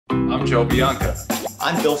I'm Joe Bianca.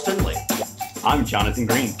 I'm Bill Finley. I'm Jonathan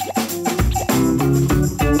Green.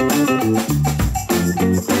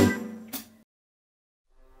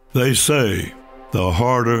 They say the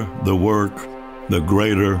harder the work, the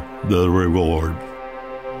greater the reward.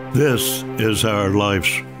 This is our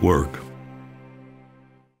life's work.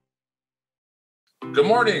 Good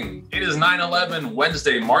morning. It is 9/11,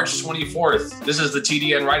 Wednesday, March 24th. This is the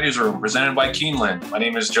TDN Writers Room presented by Keeneland. My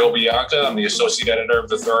name is Joe Bianca. I'm the associate editor of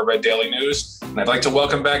the Thoroughbred Daily News. And I'd like to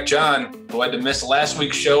welcome back John, who had to miss last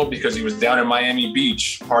week's show because he was down in Miami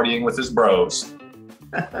Beach partying with his bros.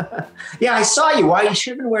 Yeah, I saw you. Why you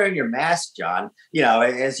should have been wearing your mask, John,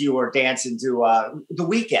 as you were dancing to The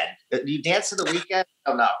Weekend. You dance to The Weekend?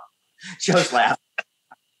 Oh, no. Joe's laughing.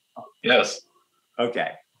 Yes.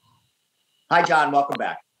 Okay. Hi, John. Welcome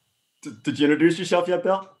back. Did you introduce yourself yet,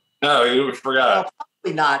 Bill? No, you forgot. No,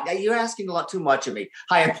 probably not. You're asking a lot too much of me.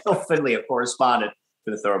 Hi, I'm Bill Finley, a correspondent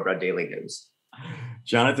for the Thoroughbred Daily News.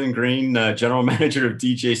 Jonathan Green, general manager of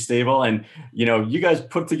DJ Stable. And, you guys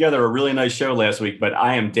put together a really nice show last week, but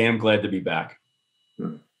I am damn glad to be back.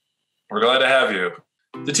 We're glad to have you.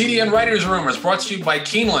 The TDN Writers Room is brought to you by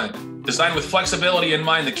Keeneland. Designed with flexibility in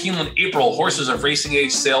mind, the Keeneland April Horses of Racing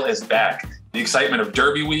Age sale is back. The excitement of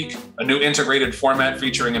Derby Week, a new integrated format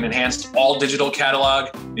featuring an enhanced all-digital catalog,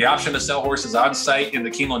 the option to sell horses on-site in the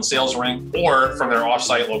Keeneland sales ring or from their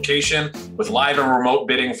off-site location, with live and remote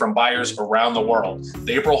bidding from buyers around the world.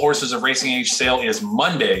 The April Horses of Racing Age sale is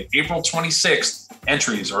Monday, April 26th.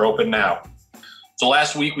 Entries are open now. So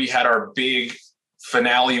last week we had our big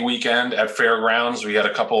finale weekend at Fairgrounds. We had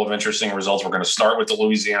a couple of interesting results. We're going to start with the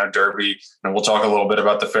Louisiana Derby, and we'll talk a little bit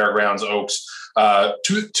about the Fairgrounds Oaks.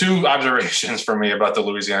 Two observations from me about the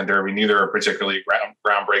Louisiana Derby. Neither are particularly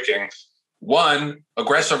groundbreaking. One,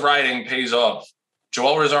 aggressive riding pays off.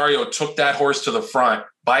 Joel Rosario took that horse to the front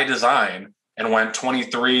by design and went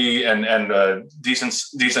 23 and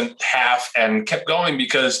decent half and kept going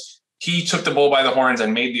because he took the bull by the horns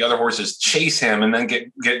and made the other horses chase him and then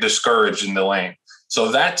get discouraged in the lane. So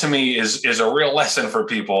that to me is a real lesson for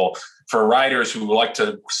people, for riders who like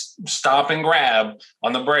to stop and grab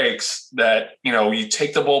on the brakes, that, you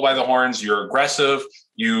take the bull by the horns, you're aggressive,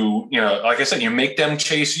 like I said, you make them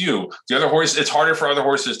chase you. The other horse, it's harder for other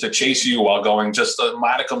horses to chase you while going just a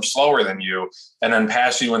modicum slower than you and then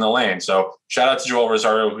pass you in the lane. So shout out to Joel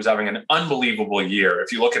Rosario, who's having an unbelievable year.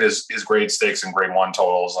 If you look at his grade stakes and grade one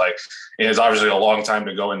totals, it's obviously a long time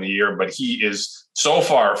to go in the year, but he is so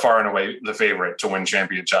far and away the favorite to win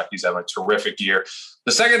Championship. He's having a terrific year.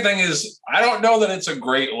 The second thing is, I don't know that it's a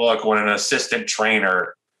great look when an assistant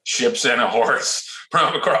trainer ships in a horse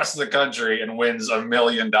from across the country and wins $1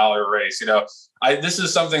 million race. This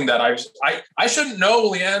is something that I shouldn't know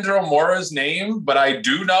Leandro Mora's name, but I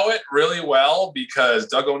do know it really well because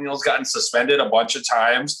Doug O'Neill's gotten suspended a bunch of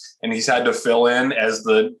times and he's had to fill in as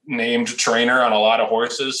the named trainer on a lot of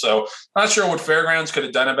horses. So I'm not sure what Fairgrounds could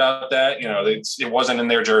have done about that. It wasn't in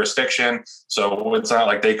their jurisdiction. So it's not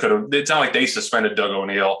like they suspended Doug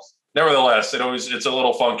O'Neill. Nevertheless, it's a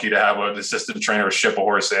little funky to have an assistant trainer ship a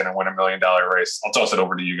horse in and win $1 million race. I'll toss it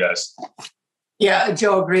over to you guys. Yeah,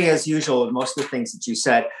 Joe, agree as usual with most of the things that you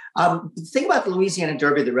said. The thing about the Louisiana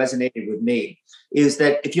Derby that resonated with me is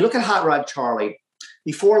that if you look at Hot Rod Charlie,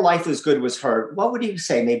 before Life Is Good was heard, what would you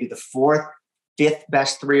say? Maybe the fourth, fifth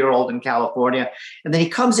best 3-year-old in California. And then he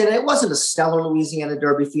comes in, and it wasn't a stellar Louisiana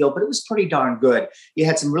Derby field, but it was pretty darn good. You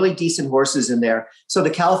had some really decent horses in there. So the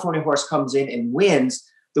California horse comes in and wins.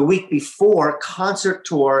 The week before, Concert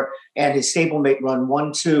Tour and his stablemate run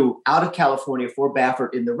 1-2 out of California for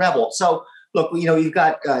Baffert in the Rebel. So, look, you've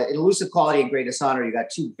got in Elusive Quality and Greatest Honor, you've got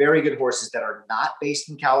two very good horses that are not based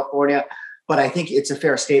in California. But I think it's a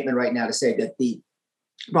fair statement right now to say that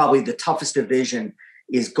probably the toughest division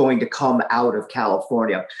is going to come out of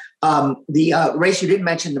California. The race you didn't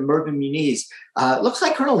mention, the Mervyn Muniz, looks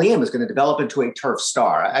like Colonel Liam is going to develop into a turf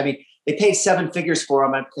star. I mean, they paid 7 figures for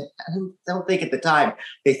him. I don't think at the time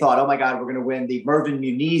they thought, oh my God, we're going to win the Mervyn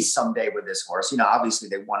Muniz someday with this horse. Obviously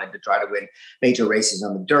they wanted to try to win major races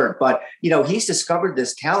on the dirt, but he's discovered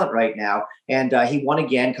this talent right now, and he won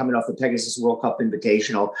again coming off the Pegasus World Cup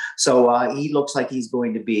Invitational. So he looks like he's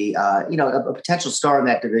going to be, a potential star in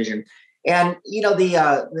that division. And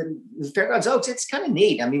the Fairgrounds Oaks, it's kind of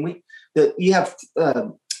neat. I mean, you have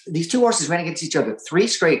these two horses ran against each other 3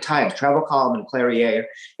 straight times, Travel Column and Clairier.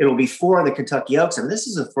 It'll be 4 in the Kentucky Oaks. I mean, this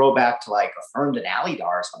is a throwback to like a Ferndon Allydar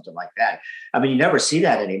or something like that. I mean, you never see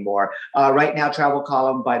that anymore. Right now, Travel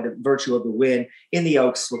Column, by the virtue of the win in the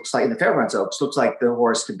Oaks, looks like in the Fairgrounds Oaks, looks like the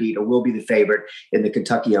horse to beat or will be the favorite in the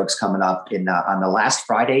Kentucky Oaks coming up on the last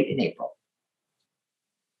Friday in April.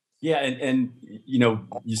 Yeah, and you know,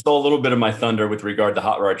 you stole a little bit of my thunder with regard to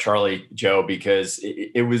Hot Rod Charlie, Joe, because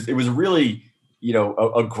it was really, you know,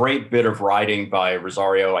 a great bit of riding by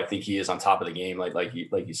Rosario. I think he is on top of the game, like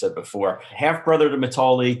you said before. Half brother to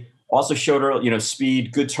Mitali, also showed her, you know,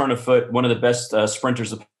 speed, good turn of foot, one of the best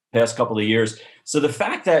sprinters the past couple of years. So the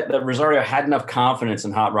fact that Rosario had enough confidence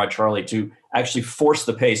in Hot Rod Charlie to actually force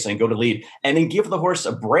the pace and go to lead, and then give the horse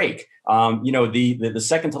a break. You know, the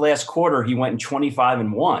second to last quarter, he went in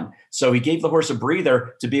 25-1. So he gave the horse a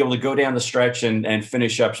breather to be able to go down the stretch and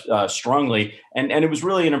finish up strongly. And it was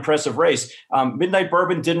really an impressive race. Midnight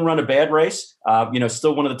Bourbon didn't run a bad race. You know,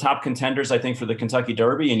 still one of the top contenders, I think, for the Kentucky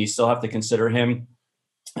Derby. And you still have to consider him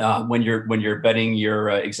when you're betting your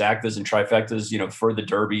exactas and trifectas, you know, for the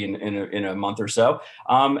Derby in a month or so.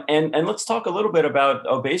 And let's talk a little bit about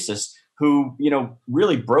Oasis, who, you know,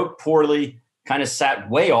 really broke poorly, kind of sat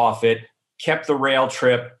way off it, kept the rail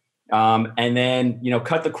trip, and then, you know,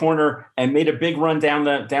 cut the corner and made a big run down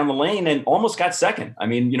the lane and almost got second. I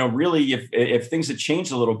mean, you know, really, if things had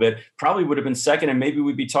changed a little bit, probably would have been second, and maybe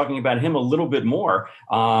we'd be talking about him a little bit more.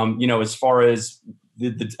 You know, as far as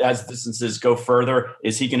as distances go further,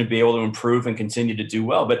 is he going to be able to improve and continue to do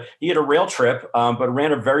well? But he had a rail trip, but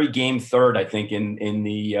ran a very game third, I think, in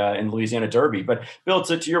Louisiana Derby. But Bill,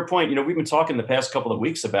 to your point, you know, we've been talking the past couple of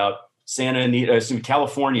weeks about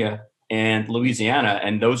California and Louisiana,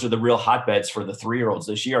 and those are the real hotbeds for the 3-year-olds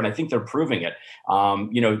this year. And I think they're proving it.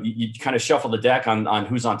 You know, you kind of shuffle the deck on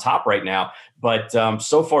who's on top right now, but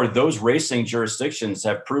so far those racing jurisdictions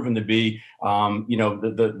have proven to be, you know,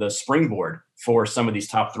 the springboard for some of these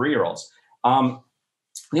top 3-year-olds.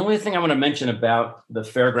 The only thing I want to mention about the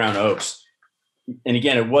Fairground Oaks, and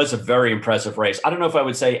again, it was a very impressive race. I don't know if I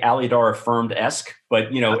would say Alidar Affirmed-esque,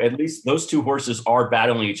 but, you know, at least those two horses are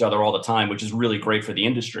battling each other all the time, which is really great for the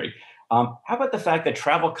industry. How about the fact that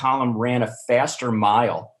Travel Column ran a faster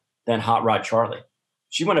mile than Hot Rod Charlie?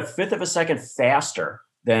 She went a 1/5 of a second faster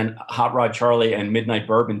than Hot Rod Charlie and Midnight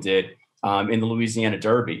Bourbon did in the Louisiana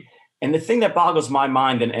Derby. And the thing that boggles my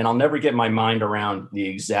mind, and I'll never get my mind around the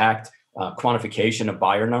exact quantification of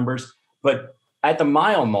buyer numbers, but at the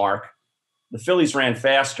mile mark, the fillies ran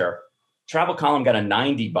faster. Travel Column got a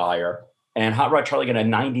 90 buyer, and Hot Rod Charlie got a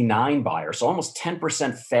 99 buyer. So almost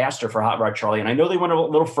 10% faster for Hot Rod Charlie. And I know they went a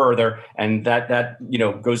little further, and that you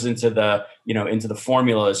know, goes into the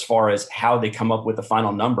formula as far as how they come up with the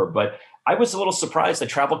final number. But I was a little surprised that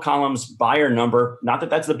Travel Column's buyer number, not that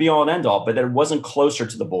that's the be all and end all, but that it wasn't closer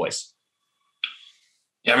to the boys.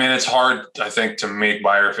 Yeah, I mean, it's hard, I think, to make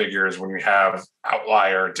buyer figures when you have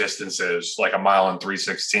outlier distances like a mile and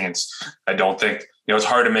 3/16. I don't think, you know, it's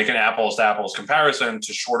hard to make an apples to apples comparison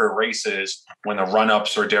to shorter races when the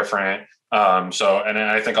run-ups are different. And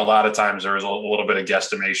I think a lot of times there is a little bit of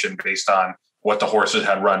guesstimation based on what the horses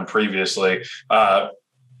had run previously.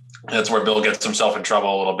 That's where Bill gets himself in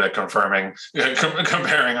trouble a little bit, comparing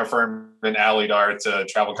Affirmed and Alidar to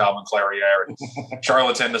Travel Column and Clairiere, and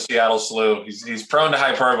Charlatan to Seattle Slew. He's prone to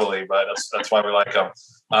hyperbole, but that's why we like him.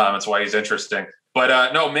 That's why he's interesting.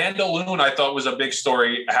 But no, Mandaloon, I thought was a big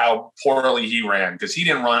story how poorly he ran, because he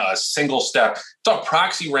didn't run a single step. I thought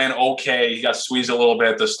Proxy ran okay. He got squeezed a little bit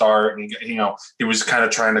at the start, and he was kind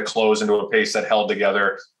of trying to close into a pace that held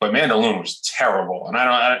together. But Mandaloon was terrible, and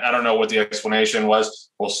I don't know what the explanation was.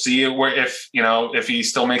 We'll see if he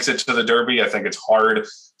still makes it to the Derby. I think it's hard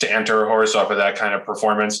to enter a horse off of that kind of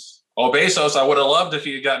performance. Obesos, I would have loved if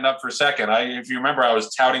he had gotten up for second. If you remember, I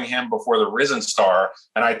was touting him before the Risen Star,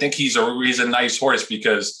 and I think he's a nice horse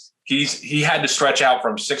because he had to stretch out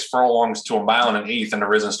from 6 furlongs to 1 mile and 1/8 in the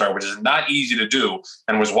Risen Star, which is not easy to do,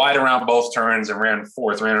 and was wide around both turns and ran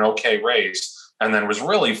 4th, ran an okay race, and then was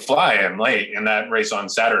really flying late in that race on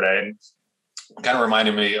Saturday. And kind of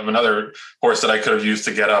reminded me of another horse that I could have used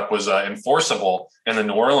to get up was Enforceable in the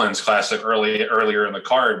New Orleans Classic earlier in the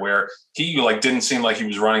card, where he didn't seem like he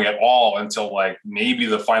was running at all until maybe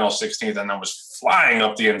the final 16th, and then was flying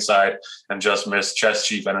up the inside and just missed. Chess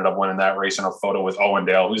Chief ended up winning that race in a photo with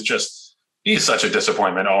Owendale, he's such a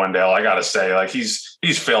disappointment. Owendale, I gotta say,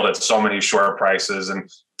 he's failed at so many short prices, and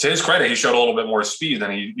to his credit, he showed a little bit more speed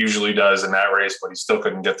than he usually does in that race, but he still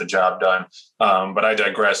couldn't get the job done. But I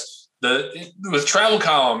digress. With Travel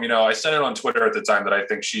Column, I said it on Twitter at the time that I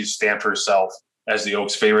think she's stamped herself as the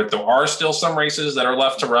Oaks favorite. There are still some races that are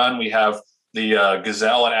left to run. We have the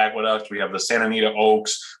Gazelle at Aqueduct. We have the Santa Anita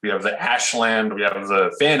Oaks. We have the Ashland. We have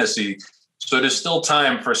the Fantasy. So there's still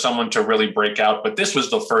time for someone to really break out. But this was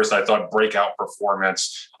the first, I thought, breakout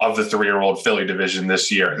performance of the 3-year-old filly division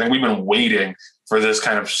this year. I think we've been waiting for this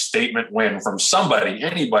kind of statement win from somebody,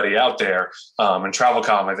 anybody out there. And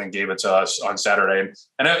Travelcom, I think, gave it to us on Saturday.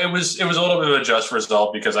 And it was a little bit of a just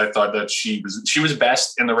result because I thought that she was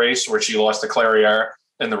best in the race where she lost to Clariere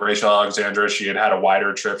in the Rachel Alexandra. She had a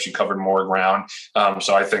wider trip. She covered more ground.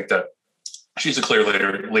 So I think that she's a clear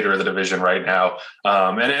leader of the division right now.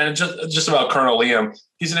 And just about Colonel Liam,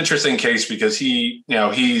 he's an interesting case because he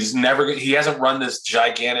hasn't run this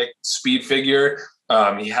gigantic speed figure.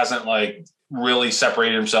 He hasn't really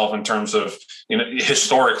separated himself in terms of,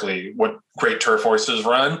 historically what great turf horses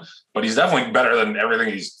run, but he's definitely better than everything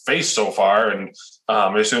he's faced so far. And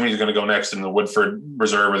I assume he's going to go next in the Woodford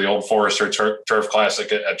Reserve or the Old Forester Turf Classic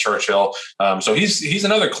at Churchill. So he's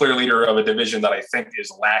another clear leader of a division that I think is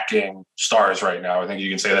lacking stars right now. I think you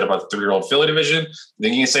can say that about the 3-year-old filly division. I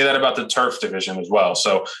think you can say that about the turf division as well.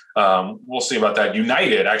 So we'll see about that.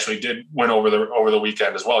 United actually did win over the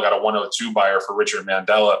weekend as well. Got a 102 buyer for Richard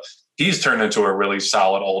Mandela. He's turned into a really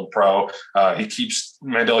solid old pro.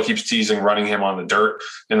 Mandela keeps teasing running him on the dirt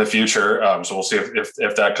in the future. So we'll see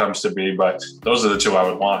if that comes to be. But those are the two I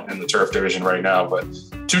would want in the turf division right now. But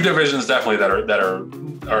two divisions definitely that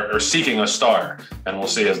are seeking a star, and we'll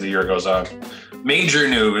see as the year goes on. Major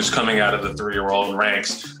news coming out of the 3-year-old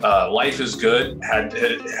ranks. Life is Good had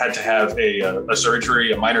to have a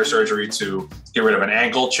surgery, a minor surgery to get rid of an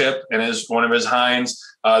ankle chip in one of his hinds.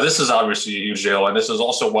 This is obviously a huge deal, and this is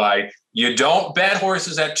also why you don't bet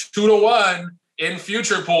horses at 2-1 in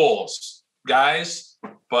future pools, guys.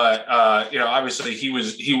 But obviously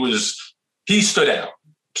he stood out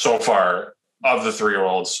so far of the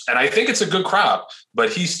 3-year-olds, and I think it's a good crop.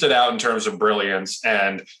 But he stood out in terms of brilliance,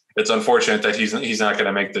 and it's unfortunate that he's not going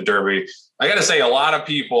to make the Derby. I got to say, a lot of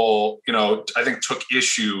people, I think took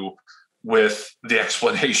issue with the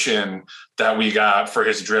explanation that we got for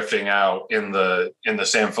his drifting out in the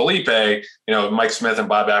San Felipe. Mike Smith and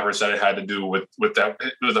Bob Abbott said it had to do with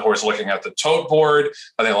the horse looking at the tote board.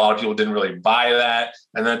 I think a lot of people didn't really buy that.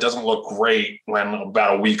 And then it doesn't look great when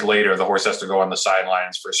about a week later, the horse has to go on the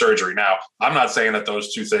sidelines for surgery. Now, I'm not saying that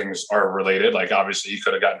those two things are related. Obviously he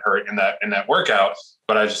could have gotten hurt in that workout,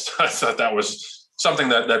 but I thought that was something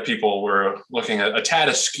that people were looking at a tad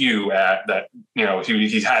askew at, that,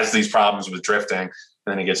 he has these problems with drifting and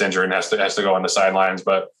then he gets injured and has to go on the sidelines.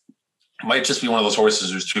 But it might just be one of those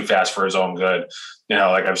horses who's too fast for his own good.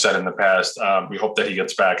 Like I've said in the past, we hope that he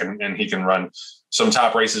gets back and he can run some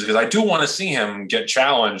top races, because I do want to see him get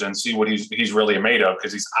challenged and see what he's really made of,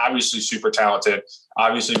 because he's obviously super talented,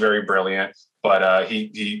 obviously very brilliant, but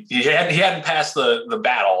he hadn't passed the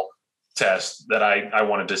battle test that I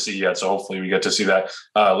wanted to see yet. So hopefully we get to see that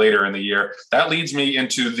later in the year. That leads me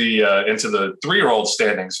into the 3-year-old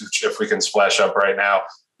standings, which if we can splash up right now.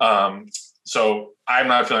 So I'm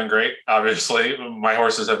not feeling great. Obviously, my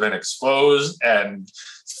horses have been exposed and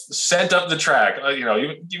sent up the track.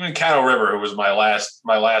 Even Caddo River, who was my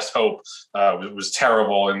last hope, was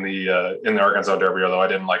terrible in the Arkansas Derby. Although I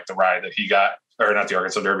didn't like the ride that he got, or not the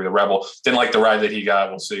Arkansas Derby, the Rebel. Didn't like the ride that he got.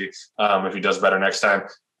 We'll see if he does better next time.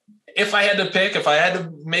 If I had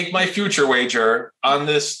to make my future wager on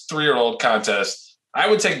this 3-year-old contest, I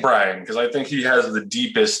would take Brian, because I think he has the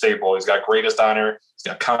deepest stable. He's got Greatest Honor. He's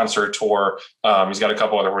got Concert Tour. He's got a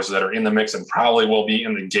couple other horses that are in the mix and probably will be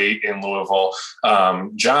in the gate in Louisville.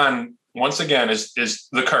 John, once again, is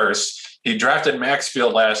the curse. He drafted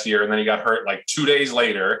Maxfield last year, and then he got hurt 2 days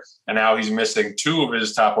later, and now he's missing 2 of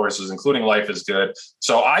his top horses, including Life is Good.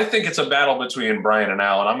 So I think it's a battle between Brian and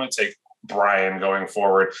Alan. I'm going to take Brian going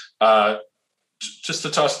forward. Just to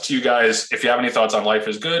toss to you guys, if you have any thoughts on Life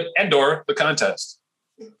is Good and/or the contest.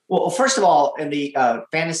 Well, first of all, in the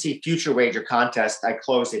fantasy future wager contest, I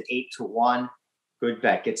closed at 8-1. Good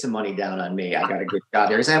bet. Get some money down on me. I got a good job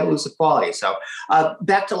there because I have elusive quality. So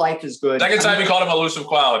back to Life is Good. Second time you called him elusive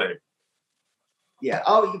quality. Yeah.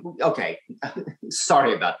 Oh, okay.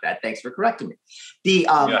 Sorry about that. Thanks for correcting me. The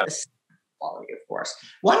quality, of course.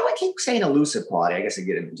 Why do I keep saying elusive quality? I guess I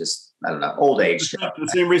get into just, I don't know, old age.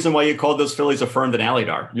 The same reason why you called those fillies Affirmed and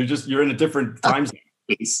Alidar. You're in a different time zone.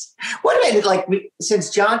 What a minute, since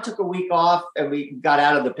John took a week off and we got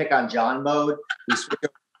out of the pick on John mode, we switched to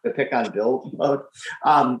the pick on Bill mode.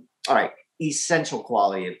 All right. Essential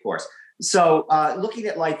quality, of course. So looking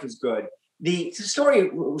at Life is Good, the story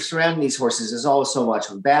surrounding these horses is always so much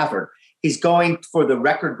with Baffert. He's going for the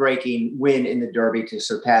record-breaking win in the Derby to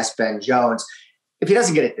surpass Ben Jones. If he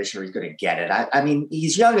doesn't get it this year, he's going to get it. I mean,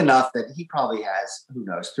 he's young enough that he probably has, who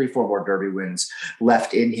knows, 3-4 more Derby wins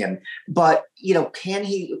left in him. But, can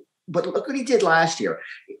he but look what he did last year.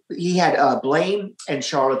 He had Blaine and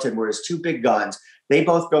Charlatan were his two big guns. They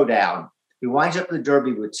both go down. He winds up the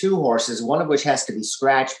Derby with two horses, one of which has to be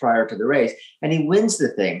scratched prior to the race, and he wins the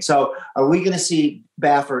thing. So are we going to see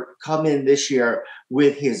Baffert come in this year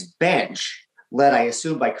with his bench, led, I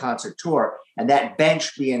assume, by Concert Tour, and that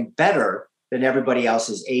bench being better than everybody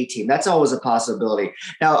else's A team? That's always a possibility.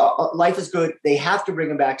 Now, Life is Good. They have to bring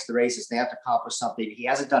him back to the races. They have to accomplish something. He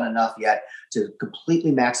hasn't done enough yet to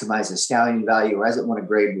completely maximize his stallion value, or hasn't won a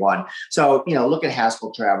grade one. So, look at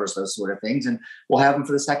Haskell Travers, those sort of things, and we'll have him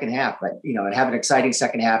for the second half. But, and have an exciting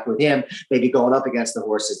second half with him, maybe going up against the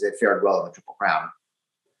horses that fared well in the Triple Crown.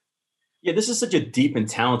 Yeah, this is such a deep and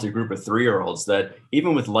talented group of 3-year-olds that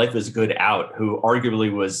even with Life is Good out, who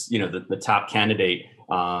arguably was, the top candidate,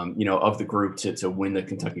 of the group to win the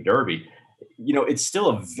Kentucky Derby, it's still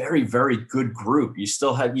a very, very good group. You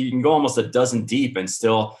can go almost a dozen deep and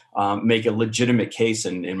still make a legitimate case,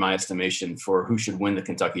 in my estimation, for who should win the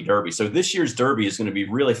Kentucky Derby. So this year's Derby is going to be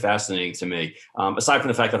really fascinating to me, aside from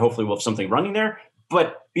the fact that hopefully we'll have something running there.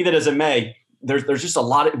 But be that as it may, there's just a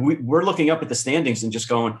lot of, we're looking up at the standings and just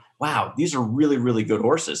going, wow, these are really, really good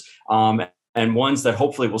horses. And ones that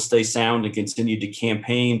hopefully will stay sound and continue to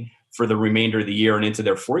campaign for the remainder of the year and into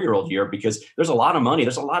their 4-year-old year, because there's a lot of money.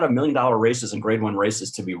 There's a lot of $1 million races and grade one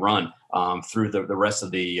races to be run through the rest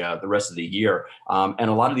of the year. And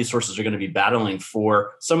a lot of these horses are going to be battling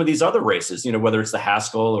for some of these other races, whether it's the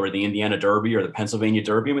Haskell or the Indiana Derby or the Pennsylvania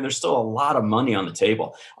Derby. I mean, there's still a lot of money on the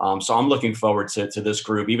table. So I'm looking forward to this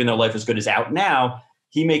group. Even though Life is Good is out now,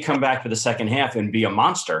 he may come back for the second half and be a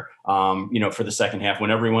monster, for the second half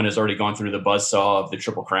when everyone has already gone through the buzzsaw of the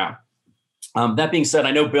Triple Crown. That being said,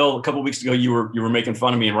 I know, Bill, a couple of weeks ago, you were making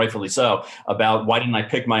fun of me, and rightfully so, about why didn't I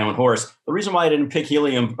pick my own horse. The reason why I didn't pick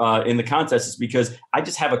Helium in the contest is because I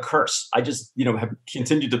just have a curse. I just, have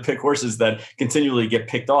continued to pick horses that continually get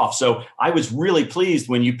picked off. So I was really pleased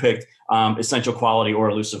when you picked Essential Quality or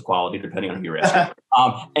Elusive Quality, depending on who you're asking,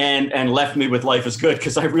 and left me with Life is Good,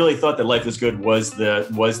 because I really thought that Life is Good was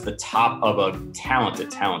the top of a talented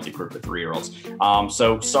group of 3-year-olds.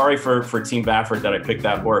 So sorry for Team Baffert that I picked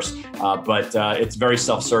that horse, but it's very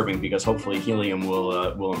self-serving, because hopefully Helium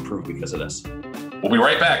will improve because of this. We'll be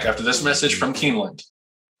right back after this message from Keeneland.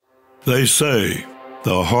 They say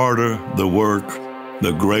the harder the work,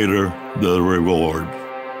 the greater the reward.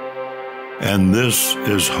 And this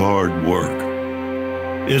is hard work.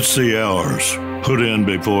 It's the hours put in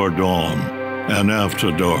before dawn and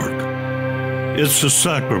after dark. It's the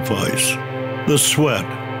sacrifice, the sweat,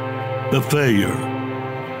 the failure,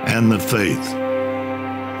 and the faith.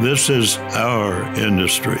 This is our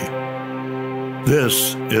industry.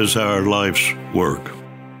 This is our life's work.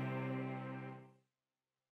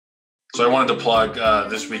 So I wanted to plug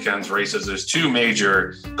this weekend's races. There's 2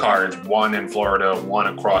 major cards, one in Florida, one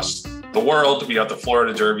across the world. We got the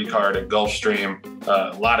Florida Derby card at Gulfstream.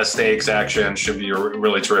 A lot of stakes action. Should be a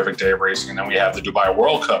really terrific day of racing. And then we have the Dubai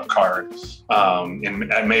World Cup card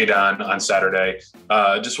at Maidan on Saturday.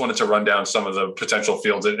 Just wanted to run down some of the potential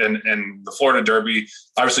fields. And the Florida Derby,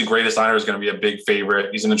 obviously Greatest Honor is going to be a big favorite.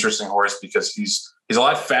 He's an interesting horse because he's a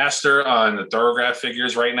lot faster on the Thoroughbred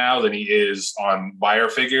figures right now than he is on wire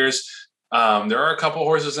figures. There are a couple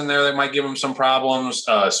horses in there that might give him some problems.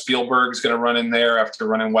 Spielberg's going to run in there after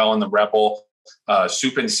running well in the Rebel.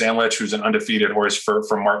 Soup and Sandwich, who's an undefeated horse for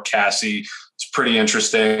Mark Cassey. It's pretty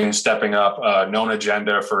interesting, stepping up. Known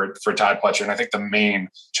Agenda for Todd Pletcher. And I think the main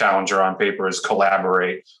challenger on paper is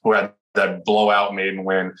Collaborate, who had that blowout maiden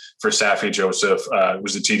win for Safi Joseph,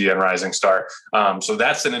 was the TDN Rising Star. So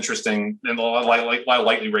that's an interesting, and a lot of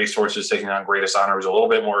lightly raced horses taking on Greatest Honor is a little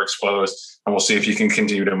bit more exposed, and we'll see if he can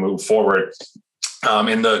continue to move forward.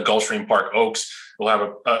 In the Gulfstream Park Oaks, we'll have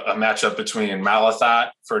a matchup between Malathat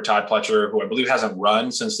for Todd Pletcher, who I believe hasn't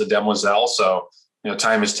run since the Demoiselle. So,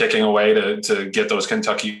 time is ticking away to get those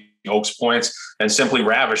Kentucky Oaks points, and Simply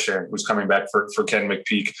Ravishing, who's coming back for Ken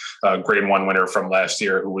McPeak, grade 1 winner from last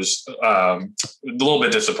year, who was a little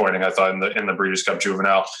bit disappointing, I thought, in the Breeders' Cup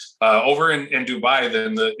Juvenile. Over in Dubai,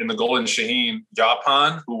 in the Golden Shaheen,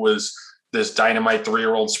 Japan, who was this dynamite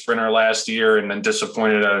 3-year-old sprinter last year and then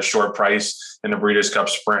disappointed at a short price in the Breeders' Cup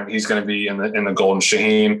Sprint. He's going to be in the Golden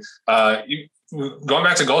Shaheen. Going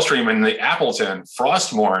back to Gulfstream in the Appleton,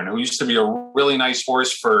 Frostmorn, who used to be a really nice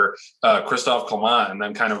horse for Christophe Clement and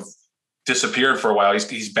then kind of disappeared for a while.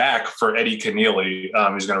 He's back for Eddie Keneally.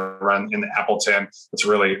 He's going to run in the Appleton. It's a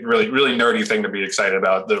really, really, really nerdy thing to be excited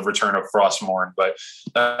about, the return of Frostmorn. But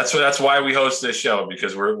that's why we host this show,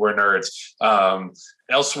 because we're nerds.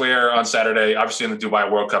 Elsewhere on Saturday, obviously in the Dubai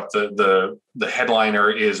World Cup, the headliner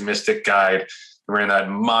is Mystic Guide. He ran that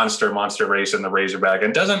monster race in the Razorback,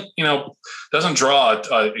 and doesn't draw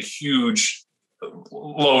a huge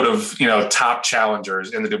load of top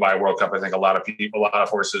challengers in the Dubai World Cup. I think a lot of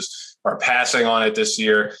horses are passing on it this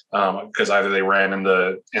year because either they ran in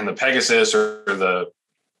the Pegasus or the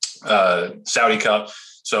Saudi Cup.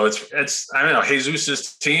 So it's I don't know,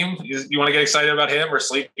 Jesus's team. You want to get excited about him or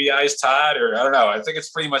Sleepy Eyes Todd, or I don't know. I think it's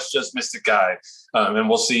pretty much just Mystic Guy, and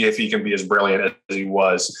we'll see if he can be as brilliant as he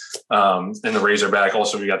was in the Razorback.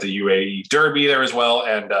 Also, we got the UAE Derby there as well,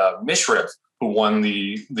 and Mishrif, who won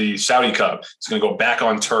the Saudi Cup, is going to go back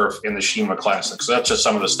on turf in the Shima Classic. So that's just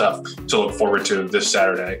some of the stuff to look forward to this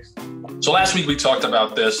Saturday. So last week we talked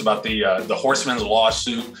about the Horseman's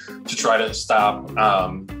lawsuit to try to stop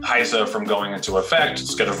HISA from going into effect.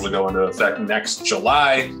 It's scheduled to go into effect next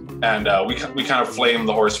July. And we kind of flamed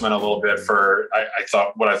the Horseman a little bit for, I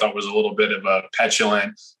thought was a little bit of a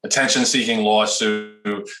petulant, attention-seeking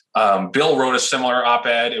lawsuit. Bill wrote a similar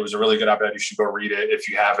op-ed. It was a really good op-ed. You should go read it if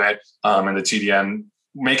you haven't. And the TDN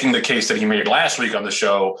making the case that he made last week on the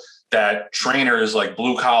show that trainers, like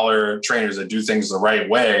blue-collar trainers that do things the right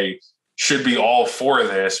way, should be all for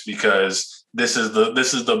this because this is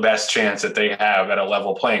the best chance that they have at a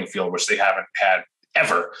level playing field, which they haven't had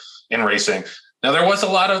ever in racing. Now there was a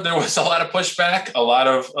lot of pushback, a lot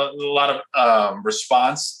of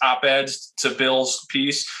response op-eds to Bill's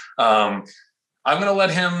piece. I'm going to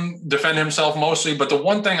let him defend himself mostly, but the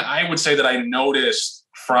one thing I would say that I noticed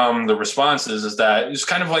from the responses is that it's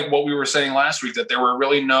kind of like what we were saying last week, that there were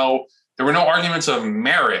no arguments of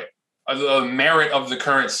merit. The merit of the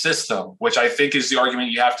current system, which I think is the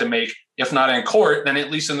argument you have to make, if not in court, then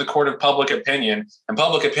at least in the court of public opinion. And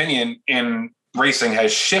public opinion in racing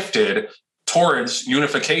has shifted towards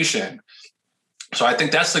unification. So I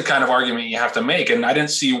think that's the kind of argument you have to make. And I didn't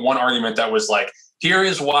see one argument that was like, here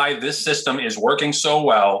is why this system is working so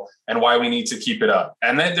well and why we need to keep it up.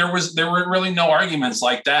 And then there were really no arguments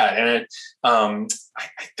like that. And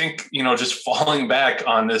I think, just falling back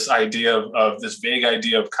on this idea of this vague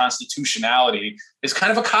idea of constitutionality is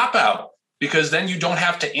kind of a cop-out, because then you don't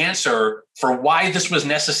have to answer for why this was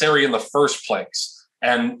necessary in the first place.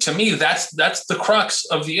 And to me, that's the crux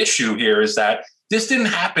of the issue here, is that this didn't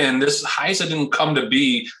happen. This HISA didn't come to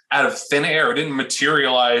be out of thin air. It didn't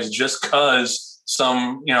materialize just because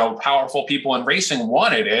some, powerful people in racing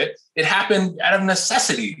wanted it. It happened out of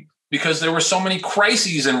necessity because there were so many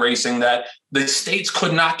crises in racing that the states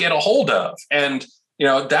could not get a hold of. And,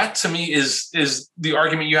 that to me is the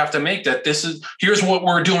argument you have to make, that here's what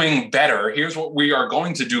we're doing better. Here's what we are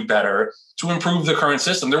going to do better to improve the current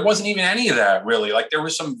system. There wasn't even any of that, really. Like, there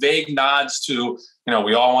was some vague nods to,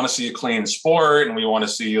 we all want to see a clean sport and we want to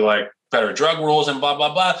see better drug rules and blah,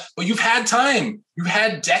 blah, blah. But you've had time. You've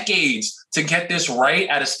had decades to get this right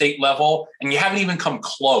at a state level, and you haven't even come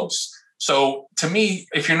close. So to me,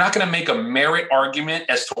 if you're not going to make a merit argument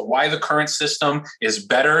as to why the current system is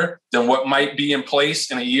better than what might be in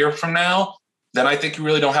place in a year from now, then I think you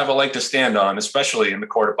really don't have a leg to stand on, especially in the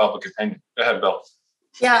court of public opinion. Go ahead, Bill.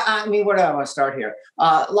 Yeah, I mean, where do I want to start here?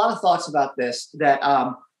 A lot of thoughts about this that,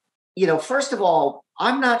 first of all,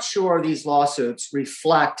 I'm not sure these lawsuits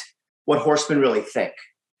reflect what horsemen really think.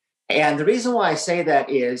 And the reason why I say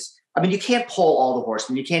that is, you can't poll all the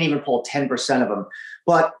horsemen. You can't even poll 10% of them.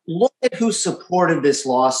 But look at who supported this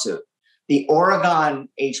lawsuit. The Oregon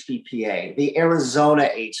HPPA, the Arizona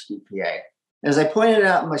HPPA. As I pointed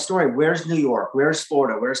out in my story, where's New York? Where's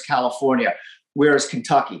Florida? Where's California? Where's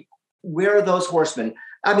Kentucky? Where are those horsemen?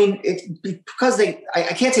 It's because I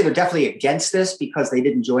can't say they're definitely against this because they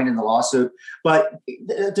didn't join in the lawsuit, but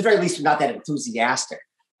at the very least, they're not that enthusiastic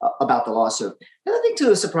about the lawsuit. The other thing too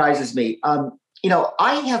that surprises me,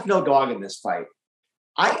 I have no dog in this fight.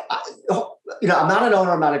 I'm not an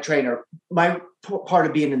owner, I'm not a trainer. My part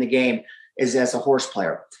of being in the game is as a horse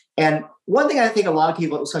player. And one thing I think a lot of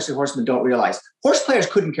people, especially horsemen, don't realize, horse players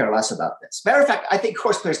couldn't care less about this. Matter of fact, I think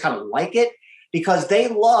horse players kind of like it because they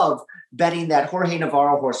love betting that Jorge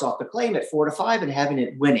Navarro horse off the claim at 4-5 and having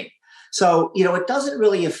it winning. So, it doesn't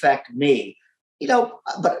really affect me,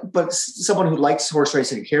 but someone who likes horse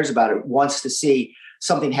racing and cares about it wants to see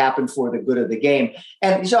something happen for the good of the game.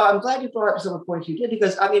 And so I'm glad you brought up some of the points you did,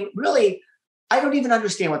 because really, I don't even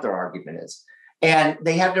understand what their argument is. And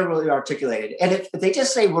they haven't really articulated. And if they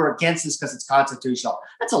just say we're against this because it's constitutional,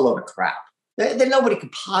 that's a load of crap. Then nobody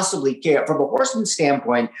could possibly care. From a horseman's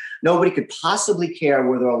standpoint, nobody could possibly care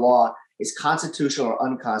whether a law is constitutional or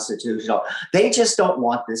unconstitutional. They just don't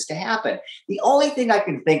want this to happen. The only thing I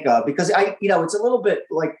can think of, because it's a little bit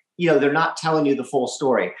like, they're not telling you the full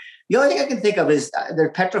story. The only thing I can think of is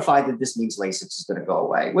they're petrified that this means Lasix is going to go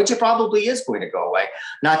away, which it probably is going to go away,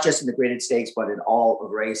 not just in the graded stakes, but in all of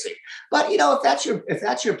racing. But, if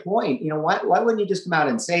that's your point, why wouldn't you just come out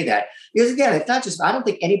and say that? Because again, it's not just, I don't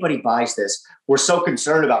think anybody buys this. We're so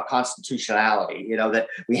concerned about constitutionality, that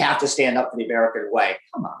we have to stand up for the American way.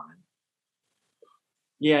 Come on.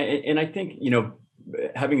 Yeah. And I think,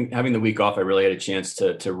 having the week off, I really had a chance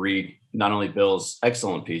to read not only Bill's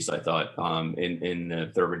excellent piece, I thought, in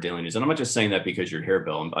the Thoroughbred Daily News. And I'm not just saying that because you're here,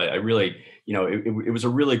 Bill. I really, it was a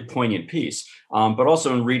really poignant piece, but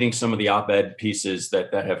also in reading some of the op-ed pieces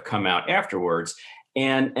that have come out afterwards.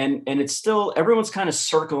 And it's still, everyone's kind of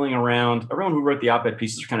circling around, everyone who wrote the op-ed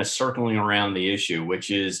pieces are kind of circling around the issue,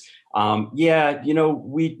 which is,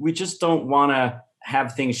 we just don't want to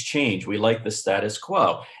have things change. We like the status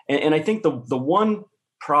quo. And I think the one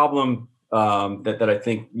problem that I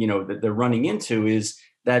think, that they're running into is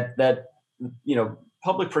that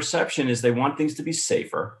public perception is they want things to be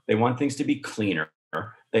safer. They want things to be cleaner.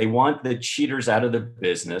 They want the cheaters out of the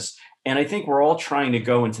business. And I think we're all trying to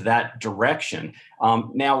go into that direction.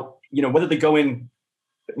 Now, whether they go in,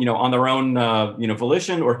 on their own,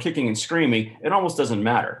 volition or kicking and screaming, it almost doesn't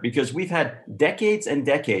matter, because we've had decades and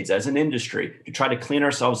decades as an industry to try to clean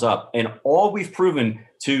ourselves up. And all we've proven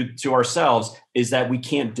to ourselves is that we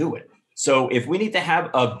can't do it. So if we need to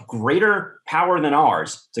have a greater power than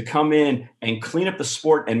ours to come in and clean up the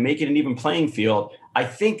sport and make it an even playing field, I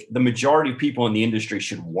think the majority of people in the industry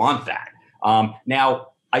should want that. Now,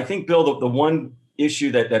 I think, Bill, the one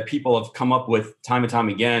issue that people have come up with time and time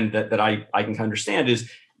again that I can understand is,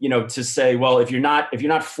 to say, well, if you're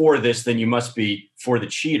not for this, then you must be for the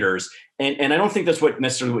cheaters. And I don't think that's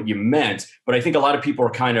necessarily what you meant, but I think a lot of people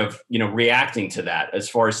are kind of, reacting to that as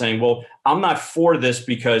far as saying, well, I'm not for this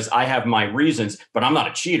because I have my reasons, but I'm not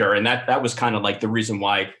a cheater. And that was kind of like the reason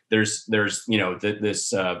why there's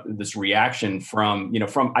this reaction from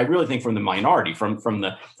I really think from the minority, from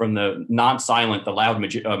the non-silent, the loud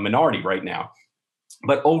minority right now.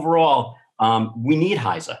 But overall, we need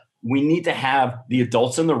HISA. We need to have the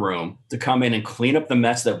adults in the room to come in and clean up the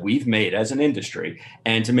mess that we've made as an industry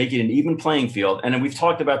and to make it an even playing field. And we've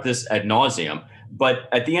talked about this ad nauseum, but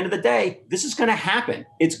at the end of the day, this is going to happen.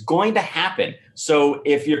 It's going to happen. So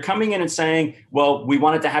if you're coming in and saying, well, we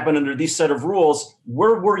want it to happen under these set of rules,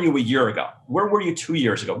 where were you a year ago? Where were you 2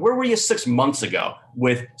 years ago? Where were you 6 months ago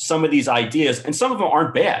with some of these ideas? And some of them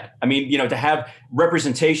aren't bad. I mean, to have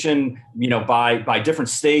representation, by different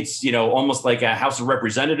states, almost like a House of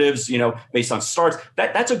Representatives, based on starts,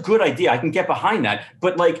 that's a good idea. I can get behind that.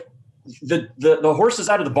 But like the horse is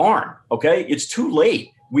out of the barn. Okay. It's too late.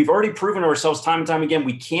 We've already proven to ourselves time and time again,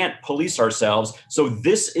 we can't police ourselves. So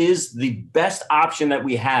this is the best option that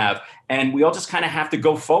we have. And we all just kind of have to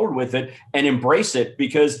go forward with it and embrace it,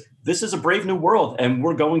 because this is a brave new world and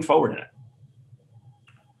we're going forward in it.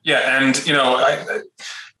 Yeah. And,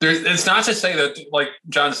 it's not to say that, like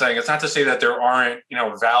John's saying, it's not to say that there aren't,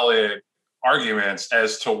 valid arguments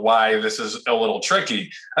as to why this is a little tricky.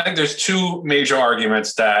 I think there's two major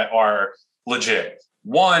arguments that are legit.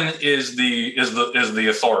 One is the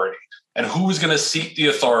authority, and who's going to seek the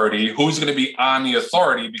authority, who's going to be on the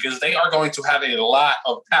authority, because they are going to have a lot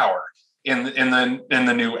of power in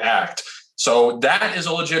the new act. So that is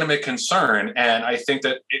a legitimate concern, and I think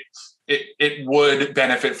that it would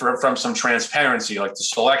benefit from some transparency, like the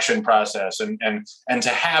selection process, and to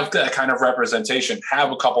have that kind of representation,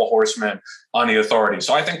 have a couple horsemen on the authority.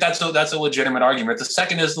 So I think that's a legitimate argument. The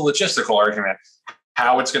second is the logistical argument,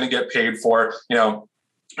 how it's going to get paid for.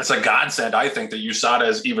 It's a godsend, I think, that USADA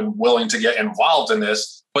is even willing to get involved in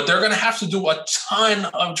this, but they're going to have to do a ton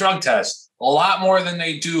of drug tests, a lot more than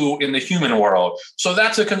they do in the human world. So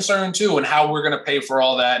that's a concern too, and how we're going to pay for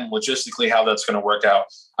all that and logistically how that's going to work out.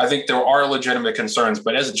 I think there are legitimate concerns,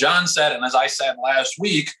 but as John said, and as I said last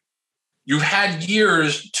week, you've had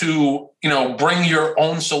years to, bring your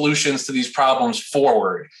own solutions to these problems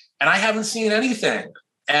forward. And I haven't seen anything.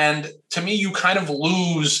 And to me, you kind of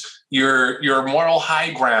lose your moral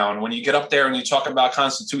high ground when you get up there and you talk about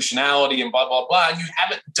constitutionality and blah, blah, blah, and you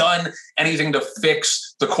haven't done anything to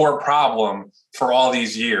fix the core problem for all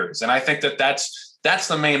these years. And I think that's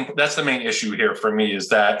the main issue here for me, is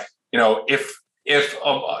that,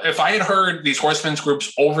 if I had heard these horsemen's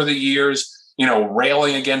groups over the years,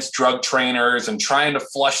 railing against drug trainers and trying to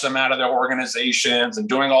flush them out of their organizations and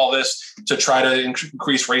doing all this to try to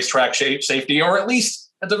increase racetrack safety, or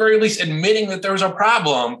at the very least admitting that there's a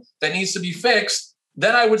problem that needs to be fixed,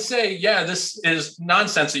 then I would say, yeah, this is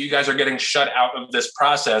nonsense that you guys are getting shut out of this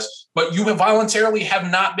process. But you voluntarily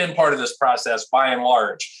have not been part of this process by and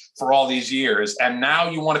large for all these years. And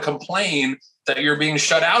now you want to complain that you're being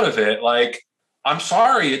shut out of it. Like, I'm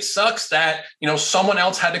sorry. It sucks that, someone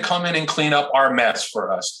else had to come in and clean up our mess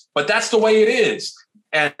for us, but that's the way it is.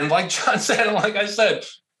 And like John said, and like I said,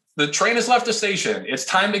 the train has left the station. It's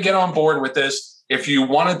time to get on board with this. If you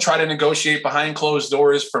want to try to negotiate behind closed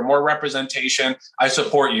doors for more representation, I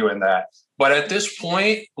support you in that. But at this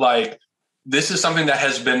point, this is something that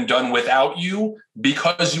has been done without you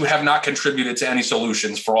because you have not contributed to any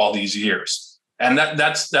solutions for all these years. And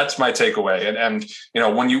that's my takeaway. And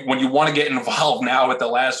when you want to get involved now at the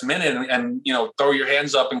last minute and throw your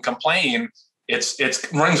hands up and complain, it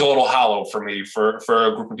rings a little hollow for me for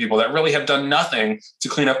a group of people that really have done nothing to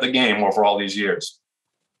clean up the game over all these years.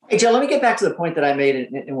 Hey, Joe, let me get back to the point that I made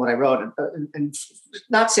in what I wrote, and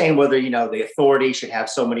not saying whether, the authority should have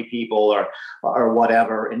so many people or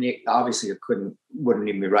whatever. And obviously you wouldn't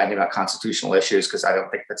even be writing about constitutional issues because I don't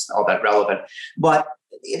think that's all that relevant. But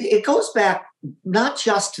it goes back not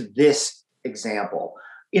just to this example.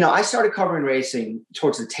 I started covering racing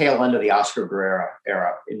towards the tail end of the Oscar Guerrero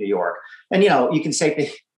era in New York. And, you can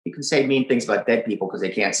say mean things about dead people because they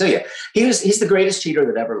can't sue you. He's the greatest cheater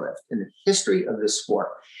that ever lived in the history of this sport.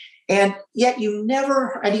 And yet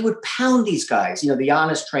and he would pound these guys, the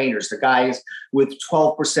honest trainers, the guys with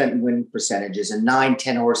 12% win percentages and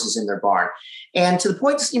 9-10 horses in their barn. And to the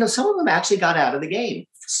point, some of them actually got out of the game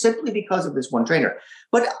simply because of this one trainer.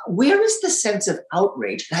 But where is the sense of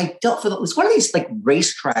outrage? And I don't feel it's one of these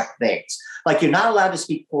racetrack things. You're not allowed to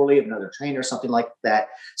speak poorly of another trainer or something like that.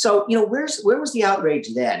 So, where was the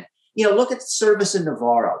outrage then? Look at Service in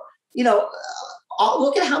Navarro.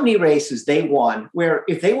 Look at how many races they won where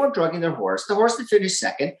if they weren't drugging their horse, the horse that finished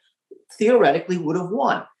second theoretically would have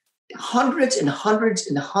won hundreds and hundreds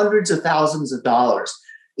and hundreds of thousands of dollars.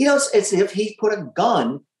 It's as if he put a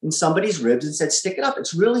gun in somebody's ribs and said, stick it up.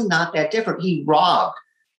 It's really not that different. He robbed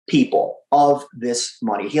people of this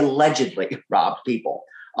money. He allegedly robbed people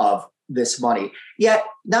of this money. Yet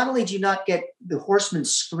not only do you not get the horsemen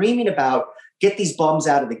screaming about, get these bums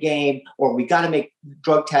out of the game, or we got to make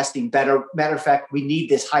drug testing better. Matter of fact, we need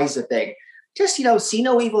this HISA thing. Just, see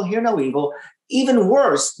no evil, hear no evil. Even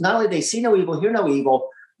worse, not only they see no evil, hear no evil,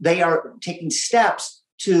 they are taking steps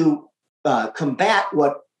to combat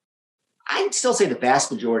what I'd still say the vast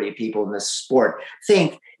majority of people in this sport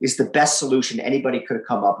think is the best solution anybody could have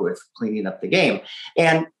come up with cleaning up the game.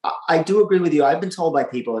 And I do agree with you. I've been told by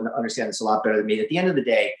people, and understand this a lot better than me, at the end of the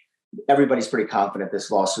day, everybody's pretty confident this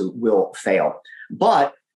lawsuit will fail.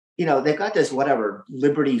 But, they've got this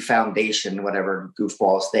Liberty Foundation, whatever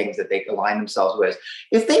goofballs things that they align themselves with.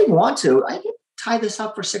 If they want to, I could tie this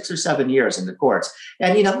up for 6 or 7 years in the courts.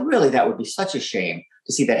 And, really, that would be such a shame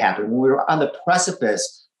to see that happen when we were on the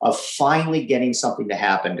precipice of finally getting something to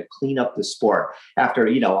happen to clean up the sport after,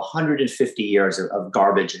 150 years of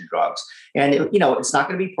garbage and drugs. And, it's not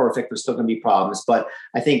going to be perfect. There's still going to be problems. But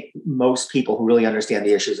I think most people who really understand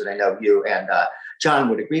the issues, and I know you and John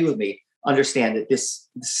would agree with me, understand that this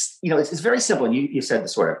it's very simple. And you said the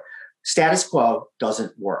sort of status quo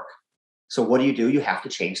doesn't work. So what do? You have to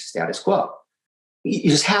change the status quo. You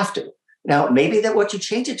just have to. Now, maybe that what you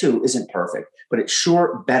change it to isn't perfect, but it's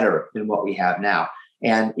sure better than what we have now.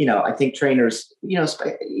 And, I think trainers,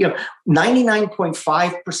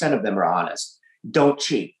 99.5% of them are honest, don't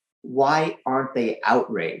cheat. Why aren't they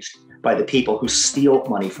outraged by the people who steal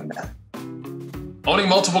money from them? Owning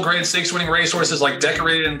multiple Grand Stakes winning racehorses like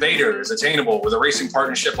Decorated Invader is attainable with a racing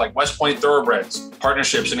partnership like West Point Thoroughbreds.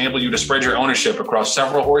 Partnerships enable you to spread your ownership across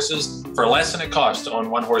several horses for less than it costs to own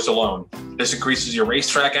one horse alone. This increases your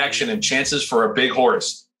racetrack action and chances for a big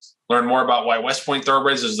horse. Learn more about why West Point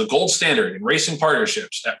Thoroughbreds is the gold standard in racing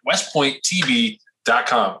partnerships at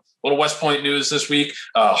westpointtv.com. Little West Point news this week.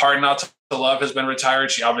 Hard Not to Love has been retired.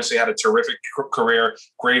 She obviously had a terrific career,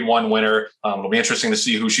 grade 1 winner. It'll be interesting to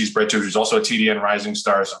see who she's bred to. She's also a TDN Rising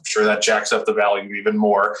Star, so I'm sure that jacks up the value even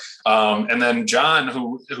more. And then John,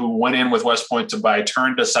 who went in with West Point to buy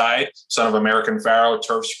Turned Aside, son of American Pharaoh,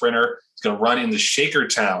 turf sprinter, is going to run in the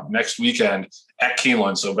Shakertown next weekend at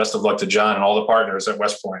Keeneland. So best of luck to John and all the partners at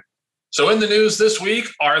West Point. So in the news this week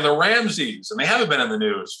are the Ramseys, and they haven't been in the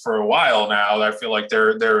news for a while now. I feel like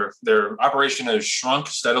their operation has shrunk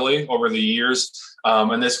steadily over the years,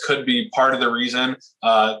 and this could be part of the reason.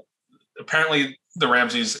 Apparently, the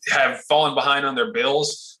Ramseys have fallen behind on their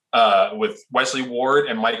bills with Wesley Ward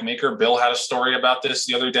and Mike Maker. Bill had a story about this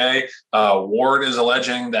the other day. Ward is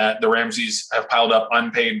alleging that the Ramseys have piled up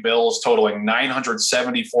unpaid bills totaling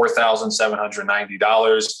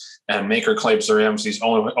 $974,790. and Maker claims the Ramseys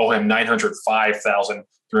owe him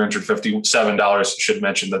 $905,357. Should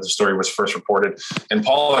mention that the story was first reported in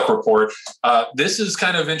Pollock Report. This is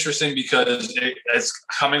kind of interesting because it's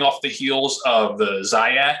coming off the heels of the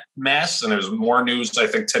Zayat mess, and there's more news, I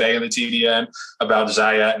think, today in the TDN about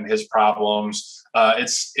Zayat and his problems.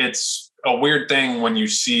 It's a weird thing when you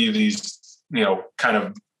see these, kind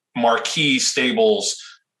of marquee stables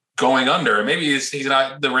going under. Maybe he's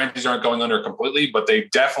not, the Ramseys aren't going under completely, but they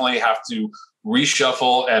definitely have to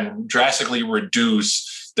reshuffle and drastically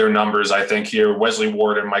reduce their numbers. I think here, Wesley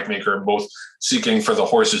Ward and Mike Maker are both seeking for the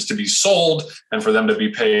horses to be sold and for them to be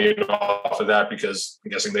paid off of that, because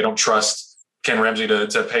I'm guessing they don't trust Ken Ramsey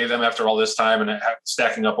to pay them after all this time and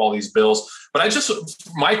stacking up all these bills. But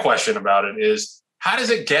my question about it is, how does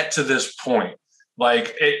it get to this point?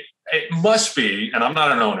 Like it must be, and I'm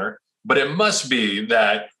not an owner, but it must be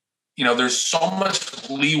that, there's so much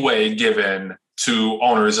leeway given to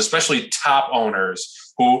owners, especially top owners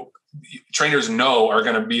who trainers know are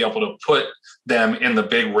going to be able to put them in the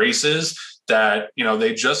big races, that,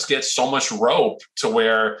 they just get so much rope to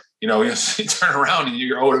where, you turn around and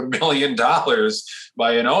you're owed $1 million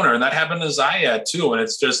by an owner. And that happened to Zayat too. And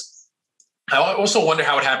it's just, I also wonder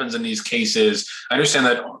how it happens in these cases. I understand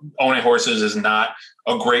that owning horses is not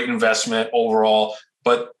a great investment overall,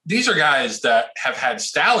 but these are guys that have had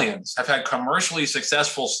stallions, have had commercially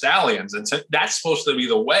successful stallions. And that's supposed to be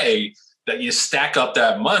the way that you stack up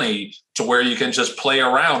that money to where you can just play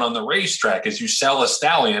around on the racetrack, as you sell a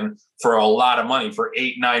stallion for a lot of money, for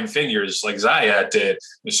 8-9 figures, like Zayat did,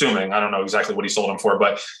 assuming. I don't know exactly what he sold him for,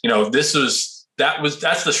 but that's the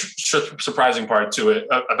surprising part to it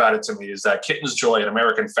about it to me, is that Kitten's Joy and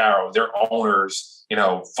American Pharaoh, their owners,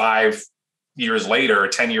 5 years later,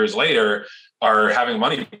 10 years later, are having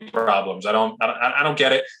money problems. I don't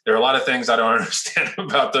get it. There are a lot of things I don't understand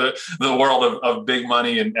about the world of big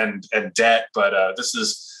money and debt, but this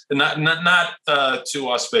is not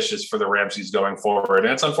too auspicious for the Ramseys going forward.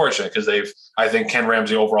 And it's unfortunate because I think Ken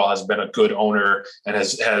Ramsey overall has been a good owner and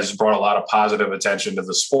has brought a lot of positive attention to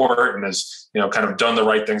the sport and has, kind of done the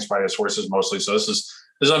right things by his horses mostly. So this is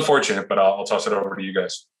unfortunate, but I'll toss it over to you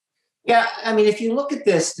guys. Yeah, I mean, if you look at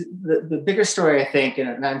this, the bigger story, I think,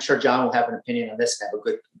 and I'm sure John will have an opinion on this, and have a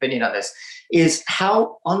good opinion on this, is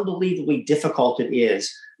how unbelievably difficult it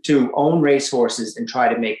is to own racehorses and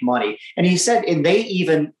try to make money. And he said, and they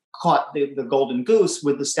even caught the golden goose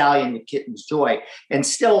with the stallion with Kitten's Joy. And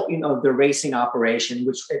still, the racing operation,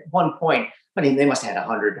 which at one point, they must have had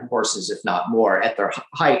 100 horses, if not more, at their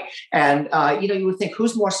height. And, you would think,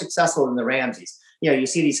 who's more successful than the Ramseys? You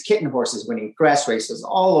see these kitten horses winning grass races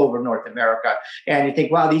all over North America. And you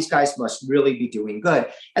think, wow, these guys must really be doing good.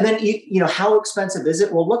 And then, how expensive is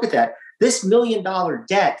it? Well, look at that. This $1 million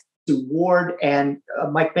debt to Ward and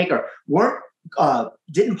Mike Baker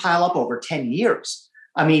didn't pile up over 10 years.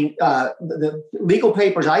 I mean, the legal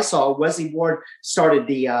papers I saw, Wesley Ward started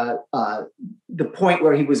the point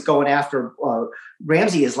where he was going after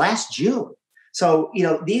Ramsey is last June. So,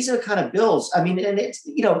 these are kind of bills. I mean, and it's,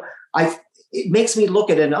 it makes me look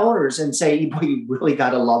at an owners and say, boy, you really got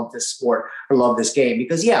to love this sport or love this game,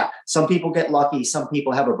 because some people get lucky. Some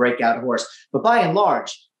people have a breakout horse, but by and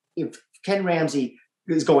large, if Ken Ramsey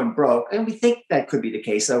is going broke, and we think that could be the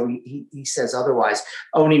case, though he says otherwise,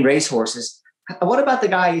 owning racehorses. What about the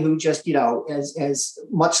guy who just, as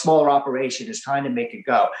much smaller operation is trying to make it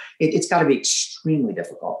go? It's got to be extremely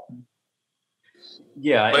difficult.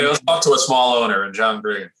 Yeah. Let's talk to a small owner and John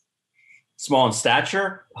Green. Small in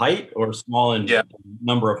stature, height, or small in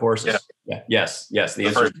number of horses? Yeah. Yes. The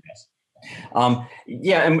answer is yes.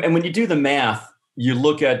 And when you do the math, you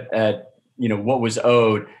look at what was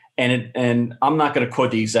owed, and I'm not going to quote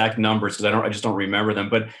the exact numbers because I just don't remember them,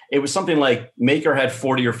 but it was something like Maker had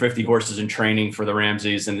 40 or 50 horses in training for the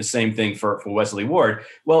Ramseys, and the same thing for Wesley Ward.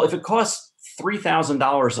 Well, if it costs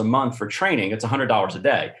 $3,000 a month for training, it's $100 a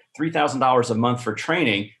day. $3,000 a month for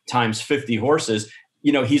training times 50 horses.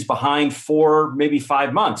 He's behind 4, maybe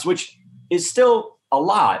 5 months, which is still a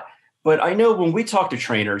lot. But I know when we talk to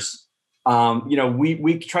trainers,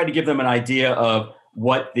 we try to give them an idea of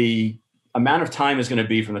what the amount of time is going to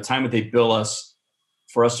be from the time that they bill us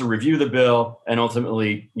for us to review the bill and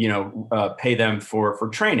ultimately, pay them for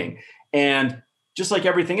training. And just like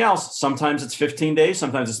everything else, sometimes it's 15 days,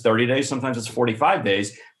 sometimes it's 30 days, sometimes it's 45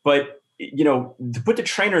 days. But, to put the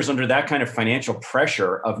trainers under that kind of financial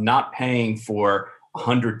pressure of not paying for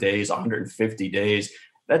 100 days, 150 days,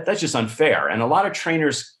 that's just unfair. And a lot of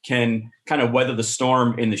trainers can kind of weather the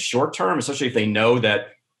storm in the short term, especially if they know that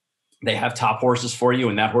they have top horses for you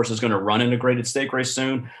and that horse is going to run in a graded stake race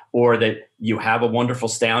soon, or that you have a wonderful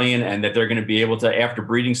stallion and that they're going to be able to, after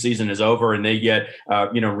breeding season is over and they get,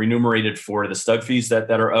 remunerated for the stud fees that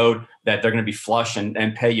are owed, that they're going to be flush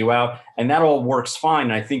and pay you out. And that all works fine.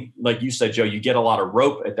 And I think, like you said, Joe, you get a lot of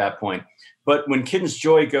rope at that point. But when Kitten's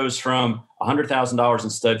Joy goes from $100,000 in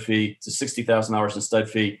stud fee to $60,000 in stud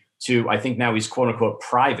fee to, I think now he's quote unquote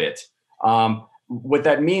private, what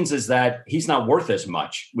that means is that he's not worth as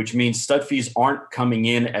much, which means stud fees aren't coming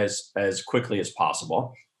in as quickly as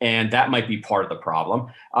possible. And that might be part of the problem.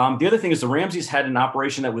 The other thing is the Ramseys had an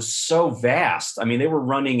operation that was so vast. I mean, they were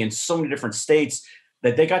running in so many different states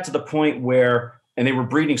that they got to the point where, and they were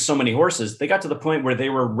breeding so many horses, they got to the point where they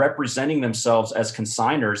were representing themselves as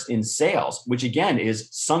consignors in sales, which again is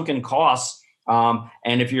sunken costs.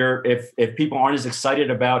 And if people aren't as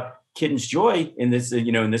excited about Kitten's Joy in this,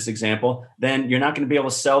 in this example, then you're not going to be able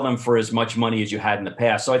to sell them for as much money as you had in the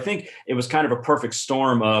past. So I think it was kind of a perfect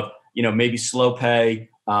storm of, maybe slow pay,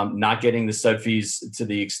 not getting the stud fees to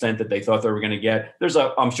the extent that they thought they were going to get.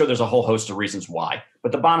 I'm sure there's a whole host of reasons why,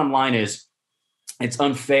 but the bottom line is it's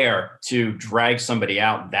unfair to drag somebody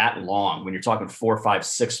out that long when you're talking 4, 5,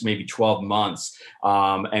 6, maybe 12 months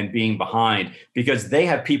and being behind, because they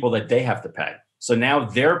have people that they have to pay. So now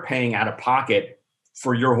they're paying out of pocket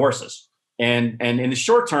for your horses. And in the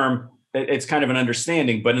short term, it's kind of an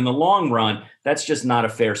understanding, but in the long run, that's just not a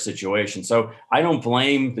fair situation. So I don't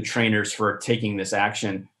blame the trainers for taking this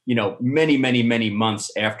action, many, many, many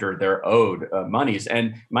months after they're owed monies.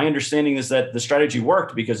 And my understanding is that the strategy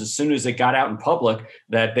worked, because as soon as it got out in public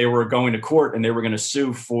that they were going to court and they were going to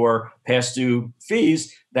sue for past due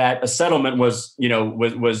fees, that a settlement was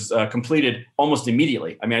completed almost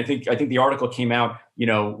immediately. I mean, I think the article came out,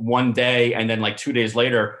 one day, and then like 2 days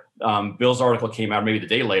later, Bill's article came out maybe the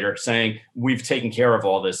day later saying we've taken care of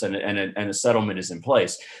all this and a settlement is in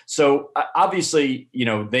place. So obviously,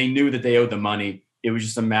 they knew that they owed the money. It was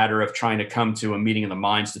just a matter of trying to come to a meeting of the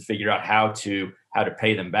minds to figure out how to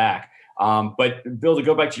pay them back. But Bill, to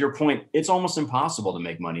go back to your point, it's almost impossible to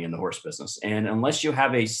make money in the horse business. And unless you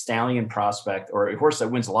have a stallion prospect or a horse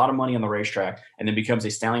that wins a lot of money on the racetrack and then becomes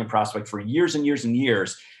a stallion prospect for years and years and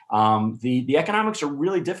years, the economics are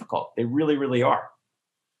really difficult. They really, really are.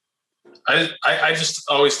 I just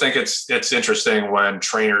always think it's interesting when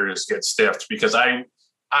trainers get stiffed, because I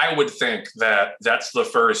would think that that's the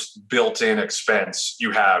first built-in expense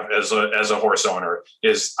you have as a horse owner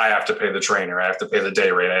is I have to pay the trainer, I have to pay the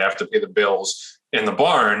day rate, I have to pay the bills in the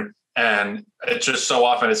barn. And it just so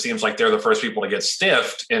often it seems like they're the first people to get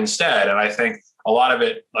stiffed instead. And I think a lot of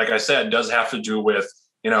it, like I said, does have to do with,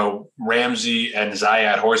 Ramsey and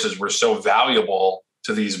Zayat horses were so valuable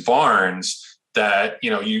to these barns that,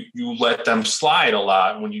 you let them slide a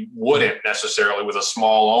lot when you wouldn't necessarily with a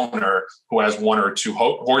small owner who has 1 or 2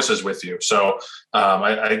 horses with you. So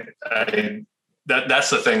that's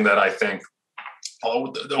the thing that I think,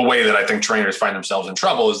 the way that I think trainers find themselves in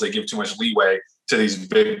trouble is they give too much leeway to these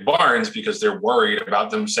big barns because they're worried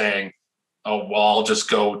about them saying, oh, well, I'll just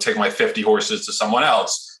go take my 50 horses to someone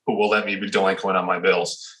else who will let me be delinquent on my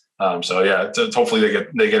bills. Hopefully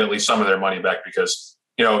they get at least some of their money back, because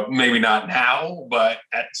maybe not now, but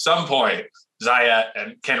at some point, Zayat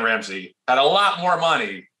and Ken Ramsey had a lot more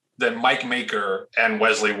money than Mike Maker and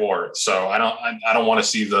Wesley Ward. So I don't want to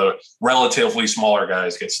see the relatively smaller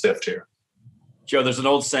guys get stiffed here. Joe, there's an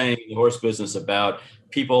old saying in the horse business about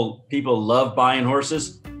people love buying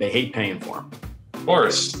horses, they hate paying for them. Of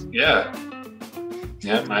course, yeah,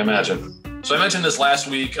 I imagine. So I mentioned this last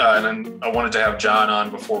week, and then I wanted to have John on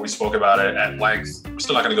before we spoke about it at length. I'm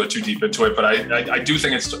still not going to go too deep into it, but I do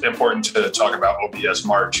think it's important to talk about OBS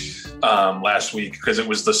March last week, because it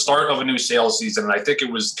was the start of a new sales season, and I think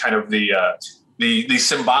it was kind of the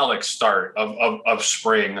symbolic start of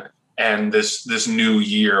spring and this new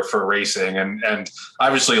year for racing. And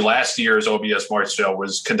obviously last year's OBS March sale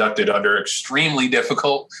was conducted under extremely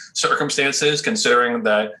difficult circumstances, considering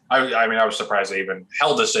that, I was surprised they even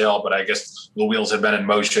held a sale, but I guess the wheels had been in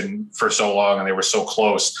motion for so long and they were so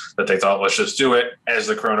close that they thought, let's just do it as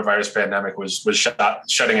the coronavirus pandemic was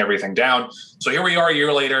shutting everything down. So here we are a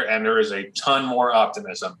year later, and there is a ton more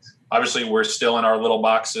optimism. Obviously, we're still in our little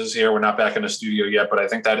boxes here. We're not back in the studio yet, but I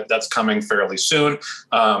think that's coming fairly soon.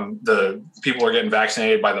 The people are getting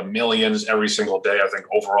vaccinated by the millions every single day. I think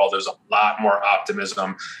overall there's a lot more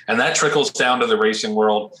optimism, and that trickles down to the racing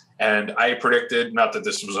world. And I predicted, not that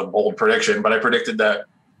this was a bold prediction, but I predicted that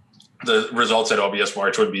the results at OBS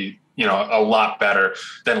March would be, a lot better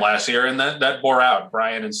than last year. And that bore out.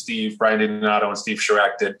 Brian DiDonato and Steve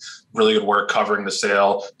Chirac did really good work covering the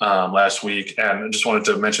sale last week. And I just wanted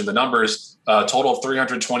to mention the numbers. Total of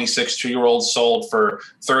 326 two-year-olds sold for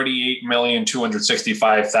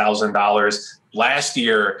 $38,265,000. Last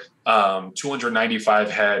year, 295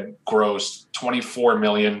 head grossed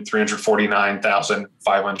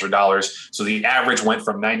 $24,349,500. So the average went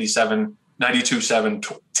from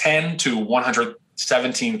 92,710 to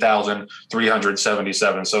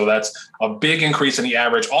 117,377. So that's a big increase in the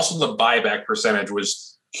average. Also, the buyback percentage was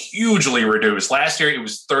hugely reduced. Last year, it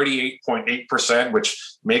was 38.8%, which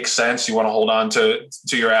makes sense. You want to hold on to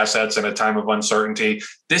your assets in a time of uncertainty.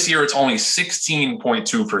 This year, it's only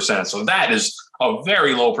 16.2%. So that is a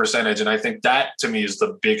very low percentage. And I think that, to me, is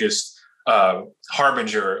the biggest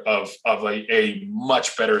harbinger of a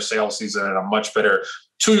much better sales season and a much better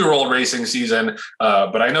two-year-old racing season.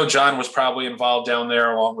 But I know John was probably involved down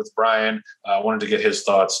there along with Brian. I wanted to get his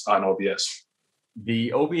thoughts on OBS.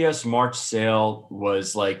 The OBS March sale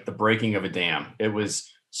was like the breaking of a dam. It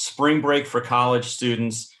was spring break for college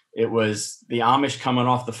students. It was the Amish coming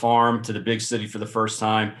off the farm to the big city for the first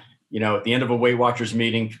time. At the end of a Weight Watchers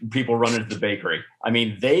meeting, people running to the bakery. I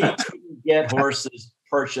mean, they couldn't get horses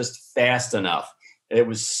purchased fast enough. It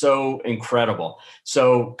was so incredible.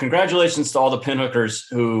 So congratulations to all the pinhookers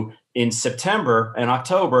who in September and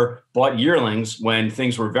October bought yearlings when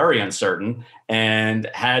things were very uncertain and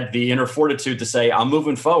had the inner fortitude to say, I'm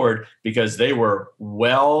moving forward, because they were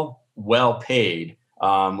well paid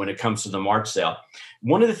when it comes to the March sale.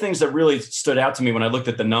 One of the things that really stood out to me when I looked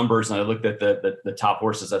at the numbers and I looked at the top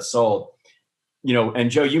horses that sold, and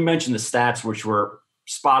Joe, you mentioned the stats, which were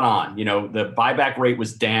spot on. The buyback rate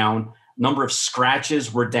was down. Number of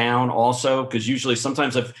scratches were down also, because usually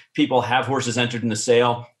sometimes if people have horses entered in the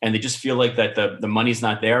sale and they just feel like that the money's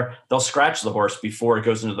not there, they'll scratch the horse before it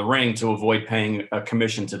goes into the ring to avoid paying a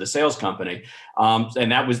commission to the sales company.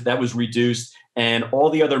 And that was reduced. And all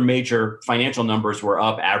the other major financial numbers were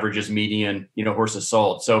up, averages, median, horses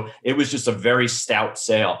sold. So it was just a very stout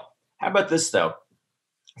sale. How about this, though?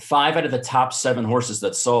 5 out of the top 7 horses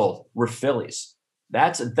that sold were fillies.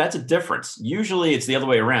 That's a difference. Usually it's the other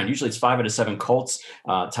way around. Usually it's 5 out of 7 colts.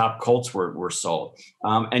 Top colts were sold.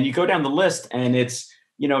 And you go down the list and it's,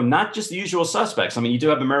 not just the usual suspects. I mean, you do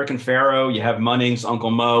have American Pharaoh, you have Munnings,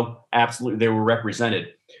 Uncle Mo. Absolutely, they were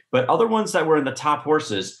represented. But other ones that were in the top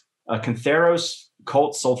horses, Cantheros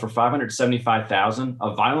colt sold for $575,000.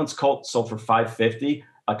 A Violence colt sold for $550,000.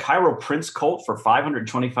 A Cairo Prince colt for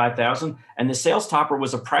 $525,000. And the sales topper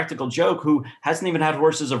was a Practical Joke who hasn't even had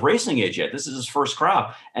horses of racing age yet. This is his first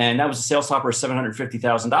crop. And that was a sales topper of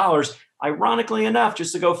 $750,000. Ironically enough,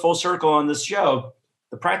 just to go full circle on this show,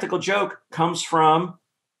 the Practical Joke comes from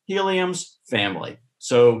Helium's family.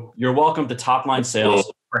 So you're welcome to Top Line Sales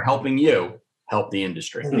for helping you help the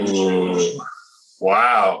industry.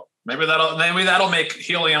 Wow. Maybe that'll make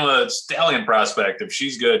Helium a stallion prospect if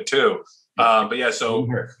she's good too. But yeah, so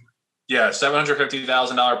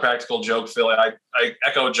 $750,000 Practical Joke filly. I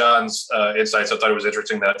echo John's insights. I thought it was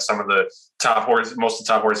interesting that some of the top horses, most of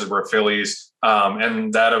the top horses were fillies,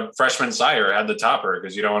 and that a freshman sire had the topper,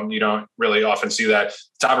 because you don't really often see that.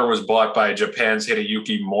 Topper was bought by Japan's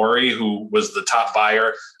Hideyuki Mori, who was the top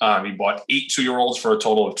buyer. He bought 8 two-year-olds for a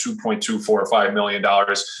total of $2.245 million.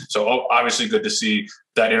 So obviously good to see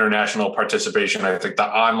that international participation. I think the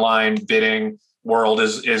online bidding world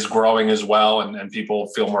is growing as well, and people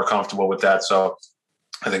feel more comfortable with that. So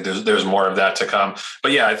I think there's more of that to come.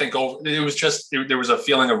 But yeah, I think there was a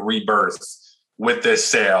feeling of rebirth with this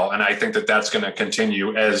sale, and I think that's going to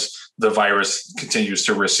continue as the virus continues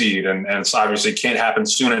to recede, and it's obviously can't happen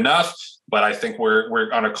soon enough. But I think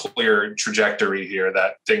we're on a clear trajectory here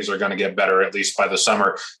that things are going to get better, at least by the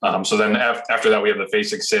summer. So then after that, we have the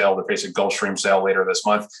FASIC sale, the FASIC Gulfstream sale later this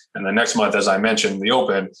month, and the next month, as I mentioned, the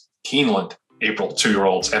Open, Keeneland, April,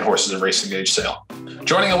 two-year-olds and horses of racing age sale.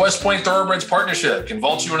 Joining a West Point Thoroughbreds partnership can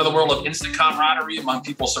vault you into the world of instant camaraderie among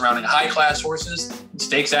people surrounding high-class horses and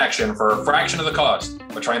stakes action for a fraction of the cost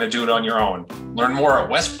of trying to do it on your own. Learn more at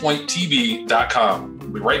westpointtb.com.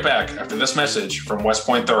 We'll be right back after this message from West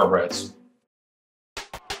Point Thoroughbreds.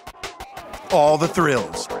 All the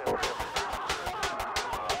thrills.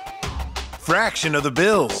 Fraction of the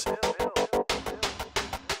bills.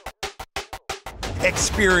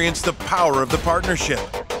 Experience the power of the partnership.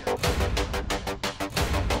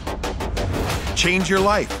 Change your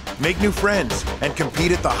life, make new friends, and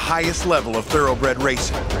compete at the highest level of thoroughbred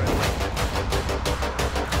racing.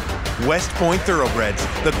 West Point Thoroughbreds,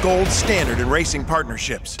 the gold standard in racing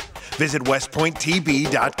partnerships. Visit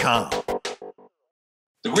westpointtb.com.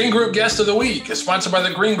 The Green Group Guest of the Week is sponsored by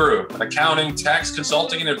the Green Group, an accounting, tax,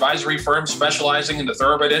 consulting, and advisory firm specializing in the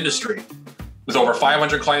thoroughbred industry. With over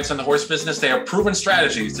 500 clients in the horse business, they have proven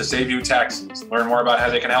strategies to save you taxes. Learn more about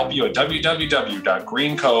how they can help you at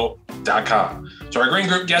www.greenco.com. So our Green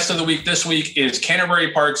Group Guest of the Week this week is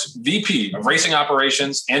Canterbury Park's VP of Racing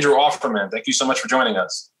Operations, Andrew Offerman. Thank you so much for joining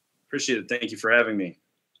us. Appreciate it. Thank you for having me.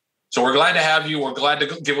 So we're glad to have you. We're glad to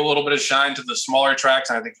give a little bit of shine to the smaller tracks.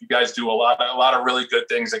 And I think you guys do a lot of really good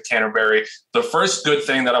things at Canterbury. The first good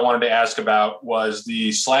thing that I wanted to ask about was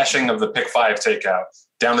the slashing of the pick 5 takeout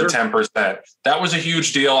down to 10%. That was a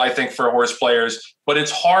huge deal, I think, for horse players. But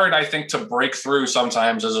it's hard, I think, to break through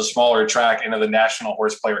sometimes as a smaller track into the national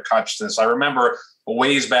horse player consciousness. I remember a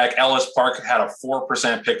ways back, Ellis Park had a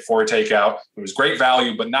 4% pick 4 takeout. It was great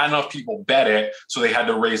value, but not enough people bet it, so they had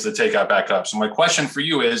to raise the takeout back up. So my question for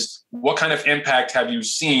you is, what kind of impact have you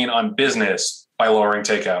seen on business by lowering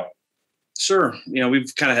takeout? Sure.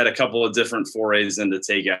 We've kind of had a couple of different forays into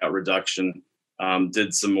takeout reduction.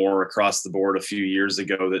 Did some more across the board a few years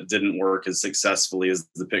ago that didn't work as successfully as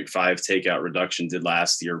the pick 5 takeout reduction did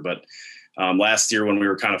last year. But last year, when we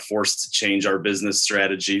were kind of forced to change our business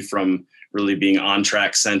strategy from really being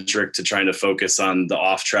on-track centric to trying to focus on the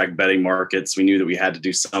off-track betting markets, we knew that we had to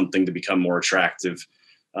do something to become more attractive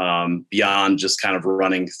beyond just kind of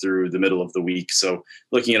running through the middle of the week. So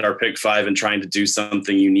looking at our pick 5 and trying to do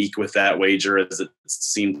something unique with that wager as it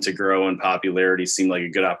seemed to grow in popularity seemed like a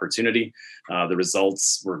good opportunity. The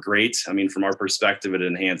results were great. I mean, from our perspective, it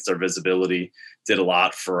enhanced our visibility, did a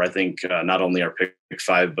lot for, I think, not only our pick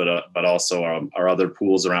 5, but also our other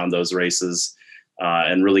pools around those races.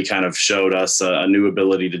 And really kind of showed us a new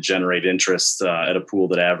ability to generate interest at a pool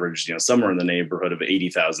that averaged, somewhere in the neighborhood of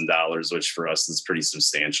 $80,000, which for us is pretty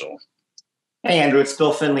substantial. Hey, Andrew, it's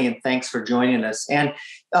Bill Finley, and thanks for joining us. And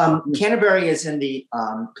Canterbury is in the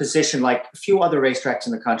position, like a few other racetracks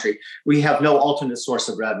in the country, we have no alternate source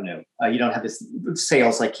of revenue. You don't have this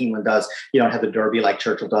sales like Keeneland does. You don't have the Derby like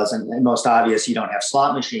Churchill does. And most obvious, you don't have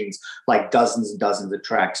slot machines like dozens and dozens of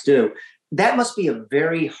tracks do. That must be a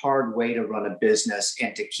very hard way to run a business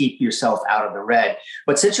and to keep yourself out of the red.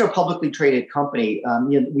 But since you're a publicly traded company,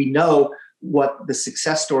 we know what the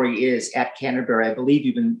success story is at Canterbury. I believe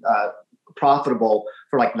you've been profitable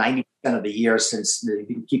for like 90% of the year since you've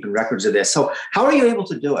been keeping records of this. So how are you able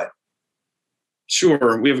to do it?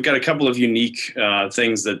 Sure. We've got a couple of unique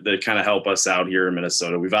things that kind of help us out here in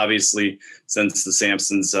Minnesota. We've obviously, since the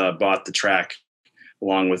Sampsons bought the track,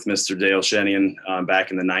 along with Mr. Dale Shenian back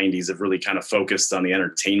in the 90s, have really kind of focused on the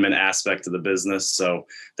entertainment aspect of the business. So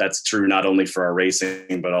that's true not only for our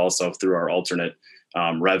racing, but also through our alternate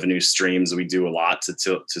revenue streams. We do a lot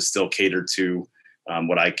to still cater to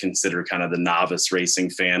what I consider kind of the novice racing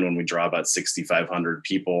fan when we draw about 6,500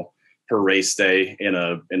 people per race day in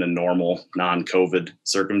a normal non-COVID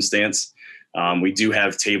circumstance. We do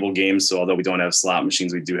have table games, so although we don't have slot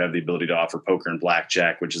machines, we do have the ability to offer poker and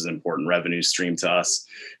blackjack, which is an important revenue stream to us.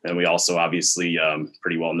 And we also obviously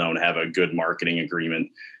pretty well known have a good marketing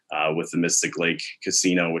agreement with the Mystic Lake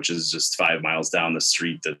Casino, which is just 5 miles down the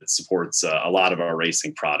street, that supports a lot of our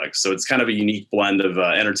racing products. So it's kind of a unique blend of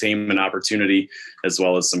entertainment opportunity as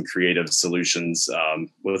well as some creative solutions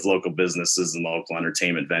with local businesses and local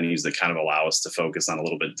entertainment venues that kind of allow us to focus on a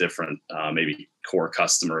little bit different, maybe core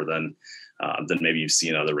customer than maybe you've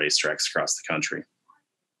seen other racetracks across the country.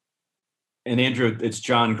 And Andrew, it's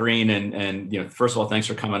John Green, and first of all, thanks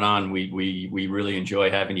for coming on. We really enjoy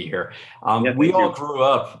having you here. We all grew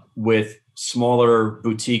up with smaller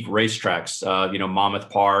boutique racetracks, Monmouth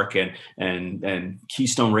Park and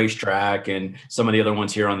Keystone Racetrack and some of the other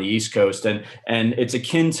ones here on the East Coast. And it's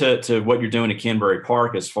akin to what you're doing at Canterbury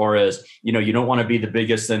Park as far as, you don't want to be the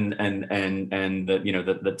biggest and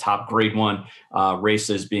the top grade one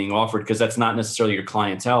races being offered, because that's not necessarily your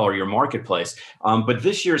clientele or your marketplace. But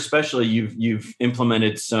this year especially, you've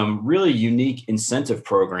implemented some really unique incentive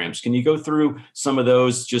programs. Can you go through some of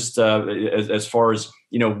those just as far as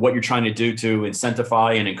what you're trying to do to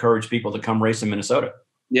incentivize and encourage people to come race in Minnesota?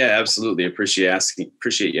 Yeah, absolutely.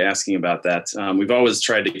 Appreciate you asking about that. We've always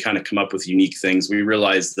tried to kind of come up with unique things. We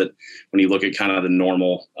realize that when you look at kind of the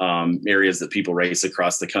normal areas that people race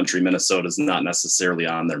across the country, Minnesota is not necessarily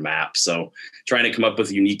on their map. So trying to come up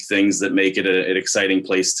with unique things that make it an exciting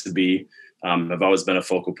place to be have always been a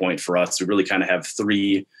focal point for us. We really kind of have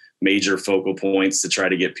 3 major focal points to try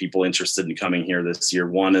to get people interested in coming here this year.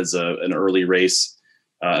 One is an early race,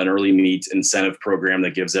 an early meet incentive program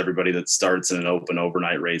that gives everybody that starts in an open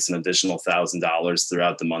overnight race an additional $1,000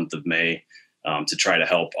 throughout the month of May to try to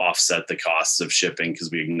help offset the costs of shipping,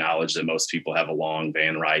 because we acknowledge that most people have a long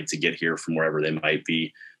van ride to get here from wherever they might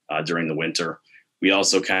be during the winter. We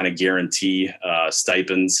also kind of guarantee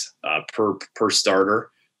stipends per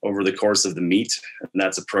starter over the course of the meet. And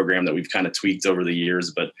that's a program that we've kind of tweaked over the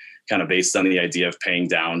years, but kind of based on the idea of paying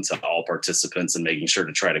down to all participants and making sure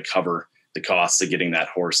to try to cover the costs of getting that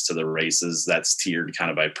horse to the races. That's tiered kind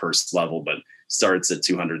of by purse level, but starts at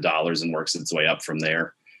 $200 and works its way up from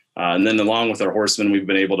there. And then along with our horsemen, we've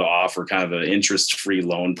been able to offer kind of an interest-free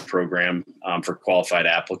loan program for qualified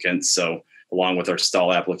applicants. So along with our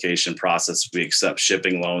stall application process, we accept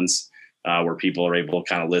shipping loans where people are able to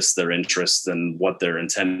kind of list their interest and what they're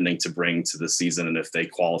intending to bring to the season. And if they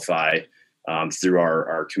qualify through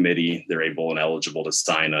our committee, they're able and eligible to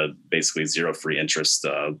sign a basically zero free interest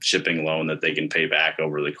shipping loan that they can pay back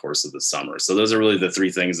over the course of the summer. So those are really the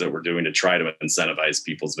three things that we're doing to try to incentivize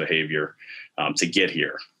people's behavior to get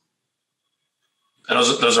here. And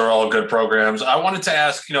those are all good programs. I wanted to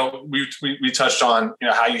ask, we touched on,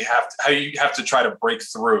 how you have to try to break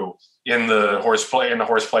through in the horse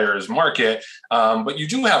players market. But you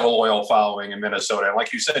do have a loyal following in Minnesota. And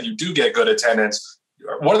like you said, you do get good attendance.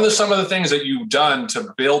 What are some of the things that you've done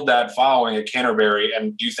to build that following at Canterbury?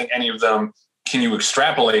 And do you think any of them, can you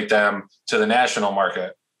extrapolate them to the national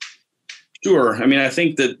market? Sure. I mean, I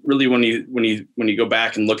think that really when you go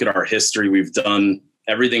back and look at our history, we've done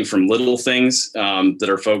everything from little things that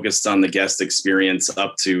are focused on the guest experience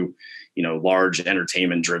up to, large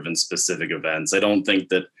entertainment driven specific events. I don't think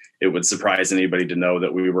that it would surprise anybody to know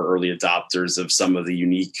that we were early adopters of some of the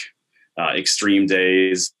unique extreme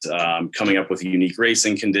days, coming up with unique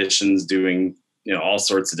racing conditions, doing, all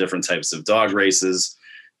sorts of different types of dog races,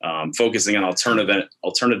 focusing on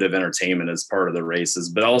alternative entertainment as part of the races.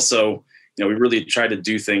 But also, we really try to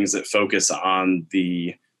do things that focus on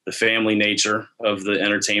the family nature of the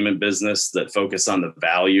entertainment business, that focus on the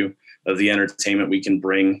value of the entertainment we can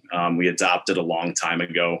bring. We adopted a long time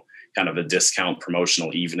ago kind of a discount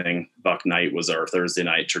promotional evening. Buck Night was our Thursday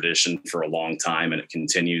night tradition for a long time, and it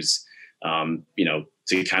continues,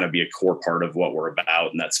 to kind of be a core part of what we're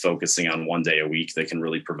about. And that's focusing on one day a week that can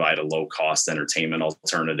really provide a low cost entertainment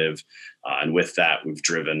alternative. And with that, we've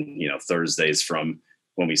driven, Thursdays from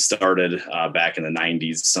when we started back in the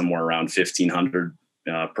 90s, somewhere around 1,500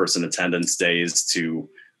 person attendance days to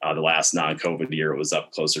the last non-COVID year, it was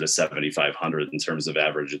up closer to 7,500 in terms of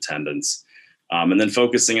average attendance. And then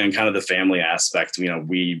focusing on kind of the family aspect,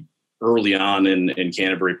 we early on in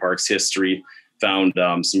Canterbury Park's history found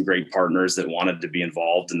some great partners that wanted to be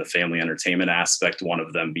involved in the family entertainment aspect, one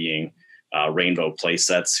of them being Rainbow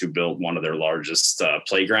Playsets, who built one of their largest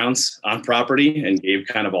playgrounds on property and gave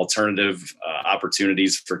kind of alternative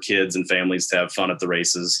opportunities for kids and families to have fun at the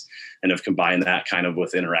races, and have combined that kind of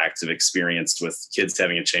with interactive experience with kids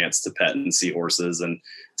having a chance to pet and see horses and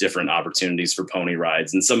different opportunities for pony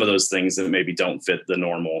rides and some of those things that maybe don't fit the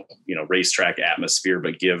normal, racetrack atmosphere,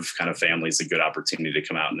 but give kind of families a good opportunity to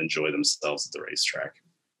come out and enjoy themselves at the racetrack.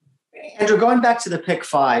 Andrew, going back to the pick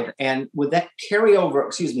 5, and with that carryover,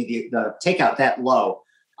 the takeout that low,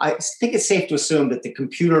 I think it's safe to assume that the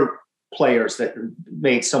computer players that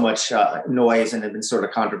made so much noise and have been sort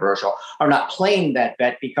of controversial are not playing that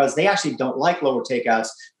bet because they actually don't like lower takeouts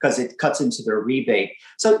because it cuts into their rebate.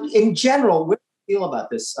 So in general, what do you feel about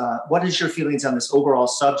this? What is your feelings on this overall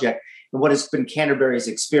subject? And what has been Canterbury's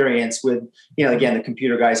experience with, again, the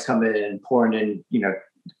computer guys coming in and pouring in,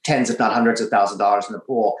 tens, if not hundreds of thousands of dollars in the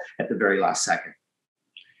pool at the very last second?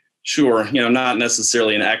 Sure. Not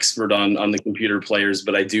necessarily an expert on the computer players,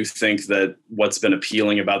 but I do think that what's been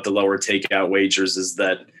appealing about the lower takeout wagers is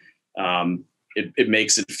that it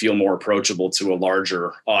makes it feel more approachable to a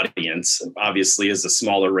larger audience. Obviously, as a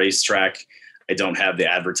smaller racetrack, I don't have the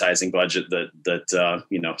advertising budget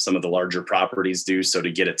that some of the larger properties do. So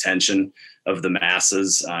to get attention of the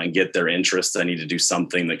masses and get their interest, I need to do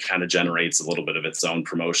something that kind of generates a little bit of its own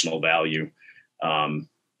promotional value.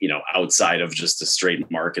 Outside of just a straight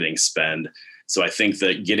marketing spend. So I think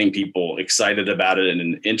that getting people excited about it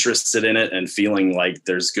and interested in it and feeling like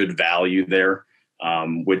there's good value there,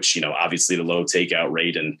 which, obviously the low takeout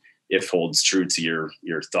rate, and if holds true to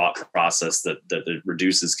your thought process that it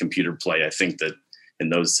reduces computer play, I think that in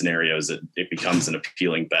those scenarios, it becomes an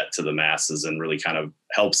appealing bet to the masses and really kind of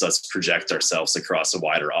helps us project ourselves across a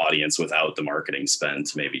wider audience without the marketing spend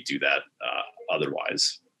to maybe do that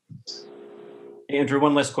otherwise. Andrew,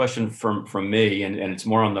 one last question from me, and it's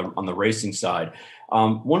more on the racing side.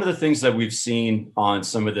 One of the things that we've seen on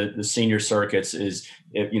some of the senior circuits is,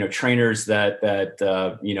 trainers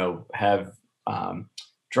that have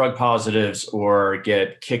drug positives or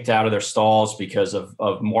get kicked out of their stalls because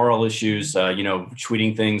of moral issues,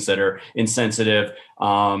 tweeting things that are insensitive,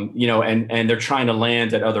 and they're trying to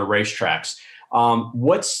land at other racetracks.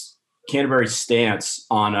 What's Canterbury's stance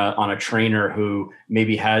on a trainer who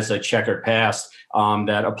maybe has a checkered past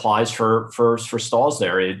that applies for stalls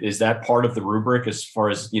there? Is that part of the rubric as far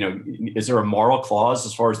as, is there a moral clause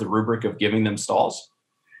as far as the rubric of giving them stalls?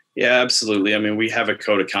 Yeah, absolutely. I mean, we have a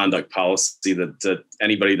code of conduct policy that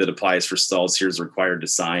anybody that applies for stalls here is required to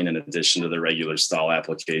sign in addition to the regular stall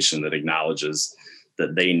application that acknowledges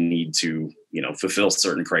that they need to, fulfill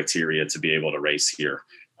certain criteria to be able to race here.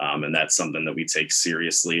 And that's something that we take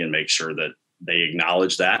seriously and make sure that they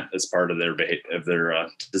acknowledge that as part of their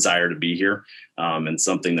desire to be here. And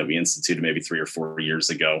something that we instituted maybe 3 or 4 years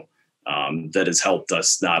ago that has helped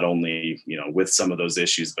us not only, with some of those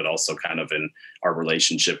issues, but also kind of in our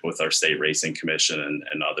relationship with our state racing commission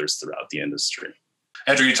and others throughout the industry.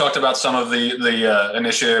 Andrew, you talked about some of the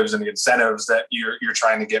initiatives and the incentives that you're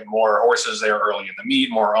trying to get more horses there early in the meet,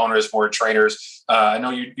 more owners, more trainers. I know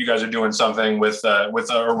you guys are doing something with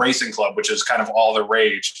a racing club, which is kind of all the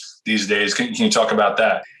rage these days. Can you talk about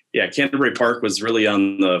that? Yeah, Canterbury Park was really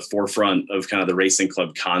on the forefront of kind of the racing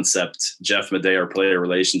club concept. Jeff Madej, our player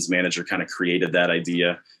relations manager, kind of created that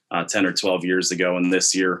idea 10 or 12 years ago. And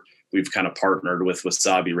this year, we've kind of partnered with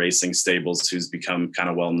Wasabi Racing Stables, who's become kind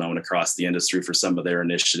of well known across the industry for some of their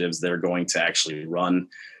initiatives. They're going to actually run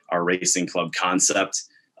our racing club concept.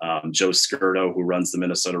 Joe Skirto, who runs the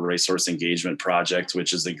Minnesota Racehorse Engagement Project,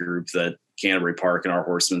 which is a group that Canterbury Park and our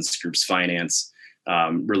Horsemen's groups finance,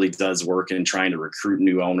 really does work in trying to recruit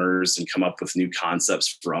new owners and come up with new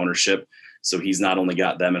concepts for ownership. So he's not only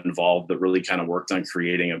got them involved, but really kind of worked on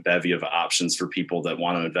creating a bevy of options for people that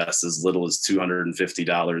want to invest as little as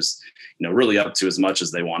 $250, really up to as much as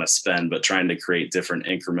they want to spend, but trying to create different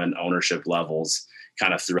increment ownership levels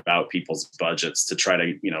kind of throughout people's budgets to try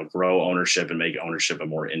to, grow ownership and make ownership a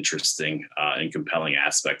more interesting and compelling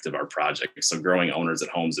aspect of our project. So growing owners at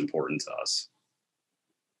home is important to us.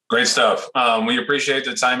 Great stuff. We appreciate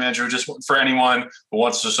the time, Andrew. Just for anyone who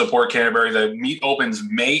wants to support Canterbury, the meet opens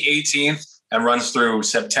May 18th and runs through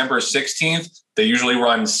September 16th. They usually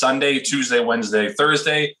run Sunday, Tuesday, Wednesday,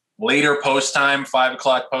 Thursday, later post time, 5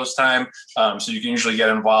 o'clock post time. So you can usually get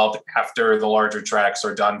involved after the larger tracks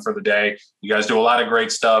are done for the day. You guys do a lot of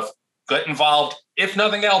great stuff. Get involved, if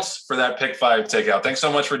nothing else, for that Pick 5 takeout. Thanks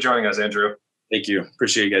so much for joining us, Andrew. Thank you.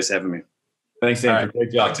 Appreciate you guys having me. Thanks, Andrew. Right.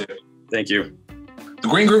 Great job. Talk to you. Thank you. The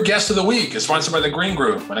Green Group Guest of the Week is sponsored by the Green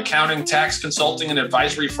Group, an accounting, tax, consulting, and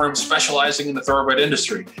advisory firm specializing in the thoroughbred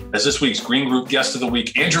industry. As this week's Green Group Guest of the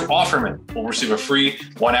Week, Andrew Offerman will receive a free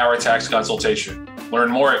 1-hour tax consultation. Learn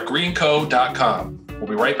more at greenco.com. We'll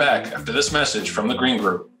be right back after this message from the Green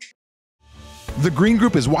Group. The Green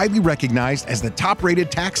Group is widely recognized as the top-rated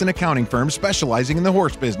tax and accounting firm specializing in the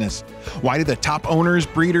horse business. Why do the top owners,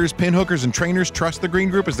 breeders, pinhookers, and trainers trust the Green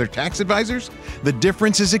Group as their tax advisors? The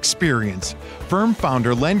difference is experience. Firm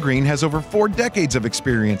founder Len Green has over 4 decades of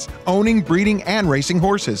experience owning, breeding, and racing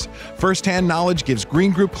horses. First-hand knowledge gives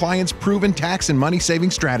Green Group clients proven tax and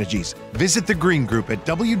money-saving strategies. Visit the Green Group at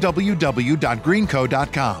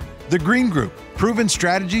www.greenco.com. The Green Group, proven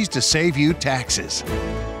strategies to save you taxes.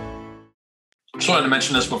 Just wanted to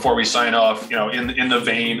mention this before we sign off. In the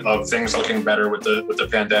vein of things looking better with the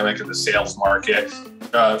pandemic and the sales market,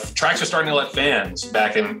 tracks are starting to let fans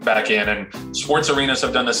back in, and sports arenas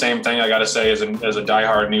have done the same thing. I got to say, as a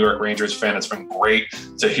diehard New York Rangers fan, it's been great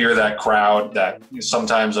to hear that crowd, that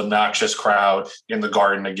sometimes obnoxious crowd, in the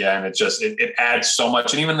Garden again. It adds so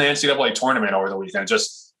much, and even the NCAA tournament over the weekend,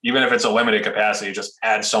 even if it's a limited capacity, it just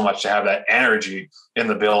adds so much to have that energy in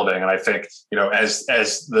the building. And I think, as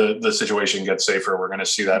the situation gets safer, we're going to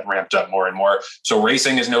see that ramped up more and more. So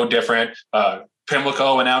racing is no different.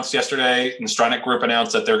 Pimlico announced yesterday, and Stronach Group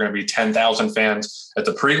announced that there are going to be 10,000 fans at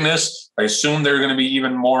the Preakness. I assume there are going to be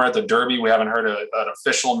even more at the Derby. We haven't heard an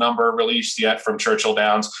official number released yet from Churchill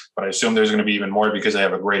Downs, but I assume there's going to be even more because they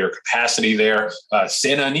have a greater capacity there.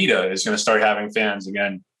 Santa Anita is going to start having fans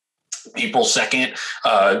again April 2nd.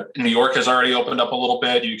 New York has already opened up a little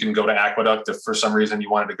bit. You can go to Aqueduct if for some reason you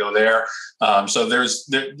wanted to go there. So there's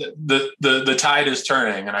the tide is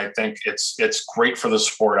turning, and I think it's great for the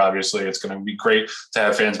sport. Obviously, it's going to be great to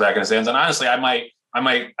have fans back in the stands. And honestly, I'm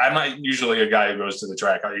not usually a guy who goes to the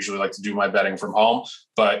track. I usually like to do my betting from home,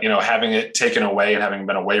 but having it taken away and having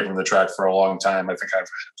been away from the track for a long time, I think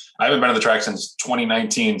I haven't been to the track since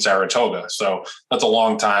 2019 Saratoga. So that's a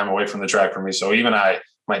long time away from the track for me. So even I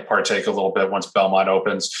might partake a little bit once Belmont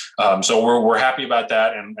opens. So we're happy about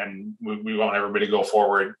that. And we want everybody to go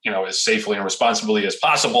forward, as safely and responsibly as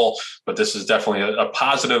possible. But this is definitely a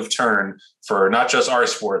positive turn for not just our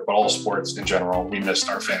sport, but all sports in general. We missed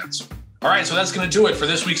our fans. All right, so that's going to do it for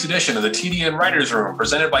this week's edition of the TDN Writers Room,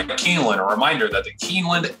 presented by Keeneland. A reminder that the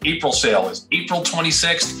Keeneland April sale is April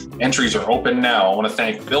 26th. Entries are open now. I want to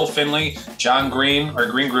thank Bill Finley, John Green, our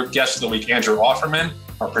Green Group guest of the week, Andrew Offerman,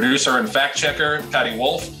 our producer and fact checker, Patty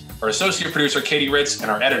Wolf, our associate producer, Katie Ritz,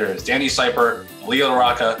 and our editors, Danny Seiper, Leah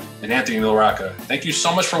LaRocca, and Anthony LaRocca. Thank you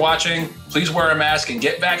so much for watching. Please wear a mask and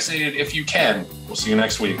get vaccinated if you can. We'll see you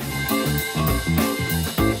next week.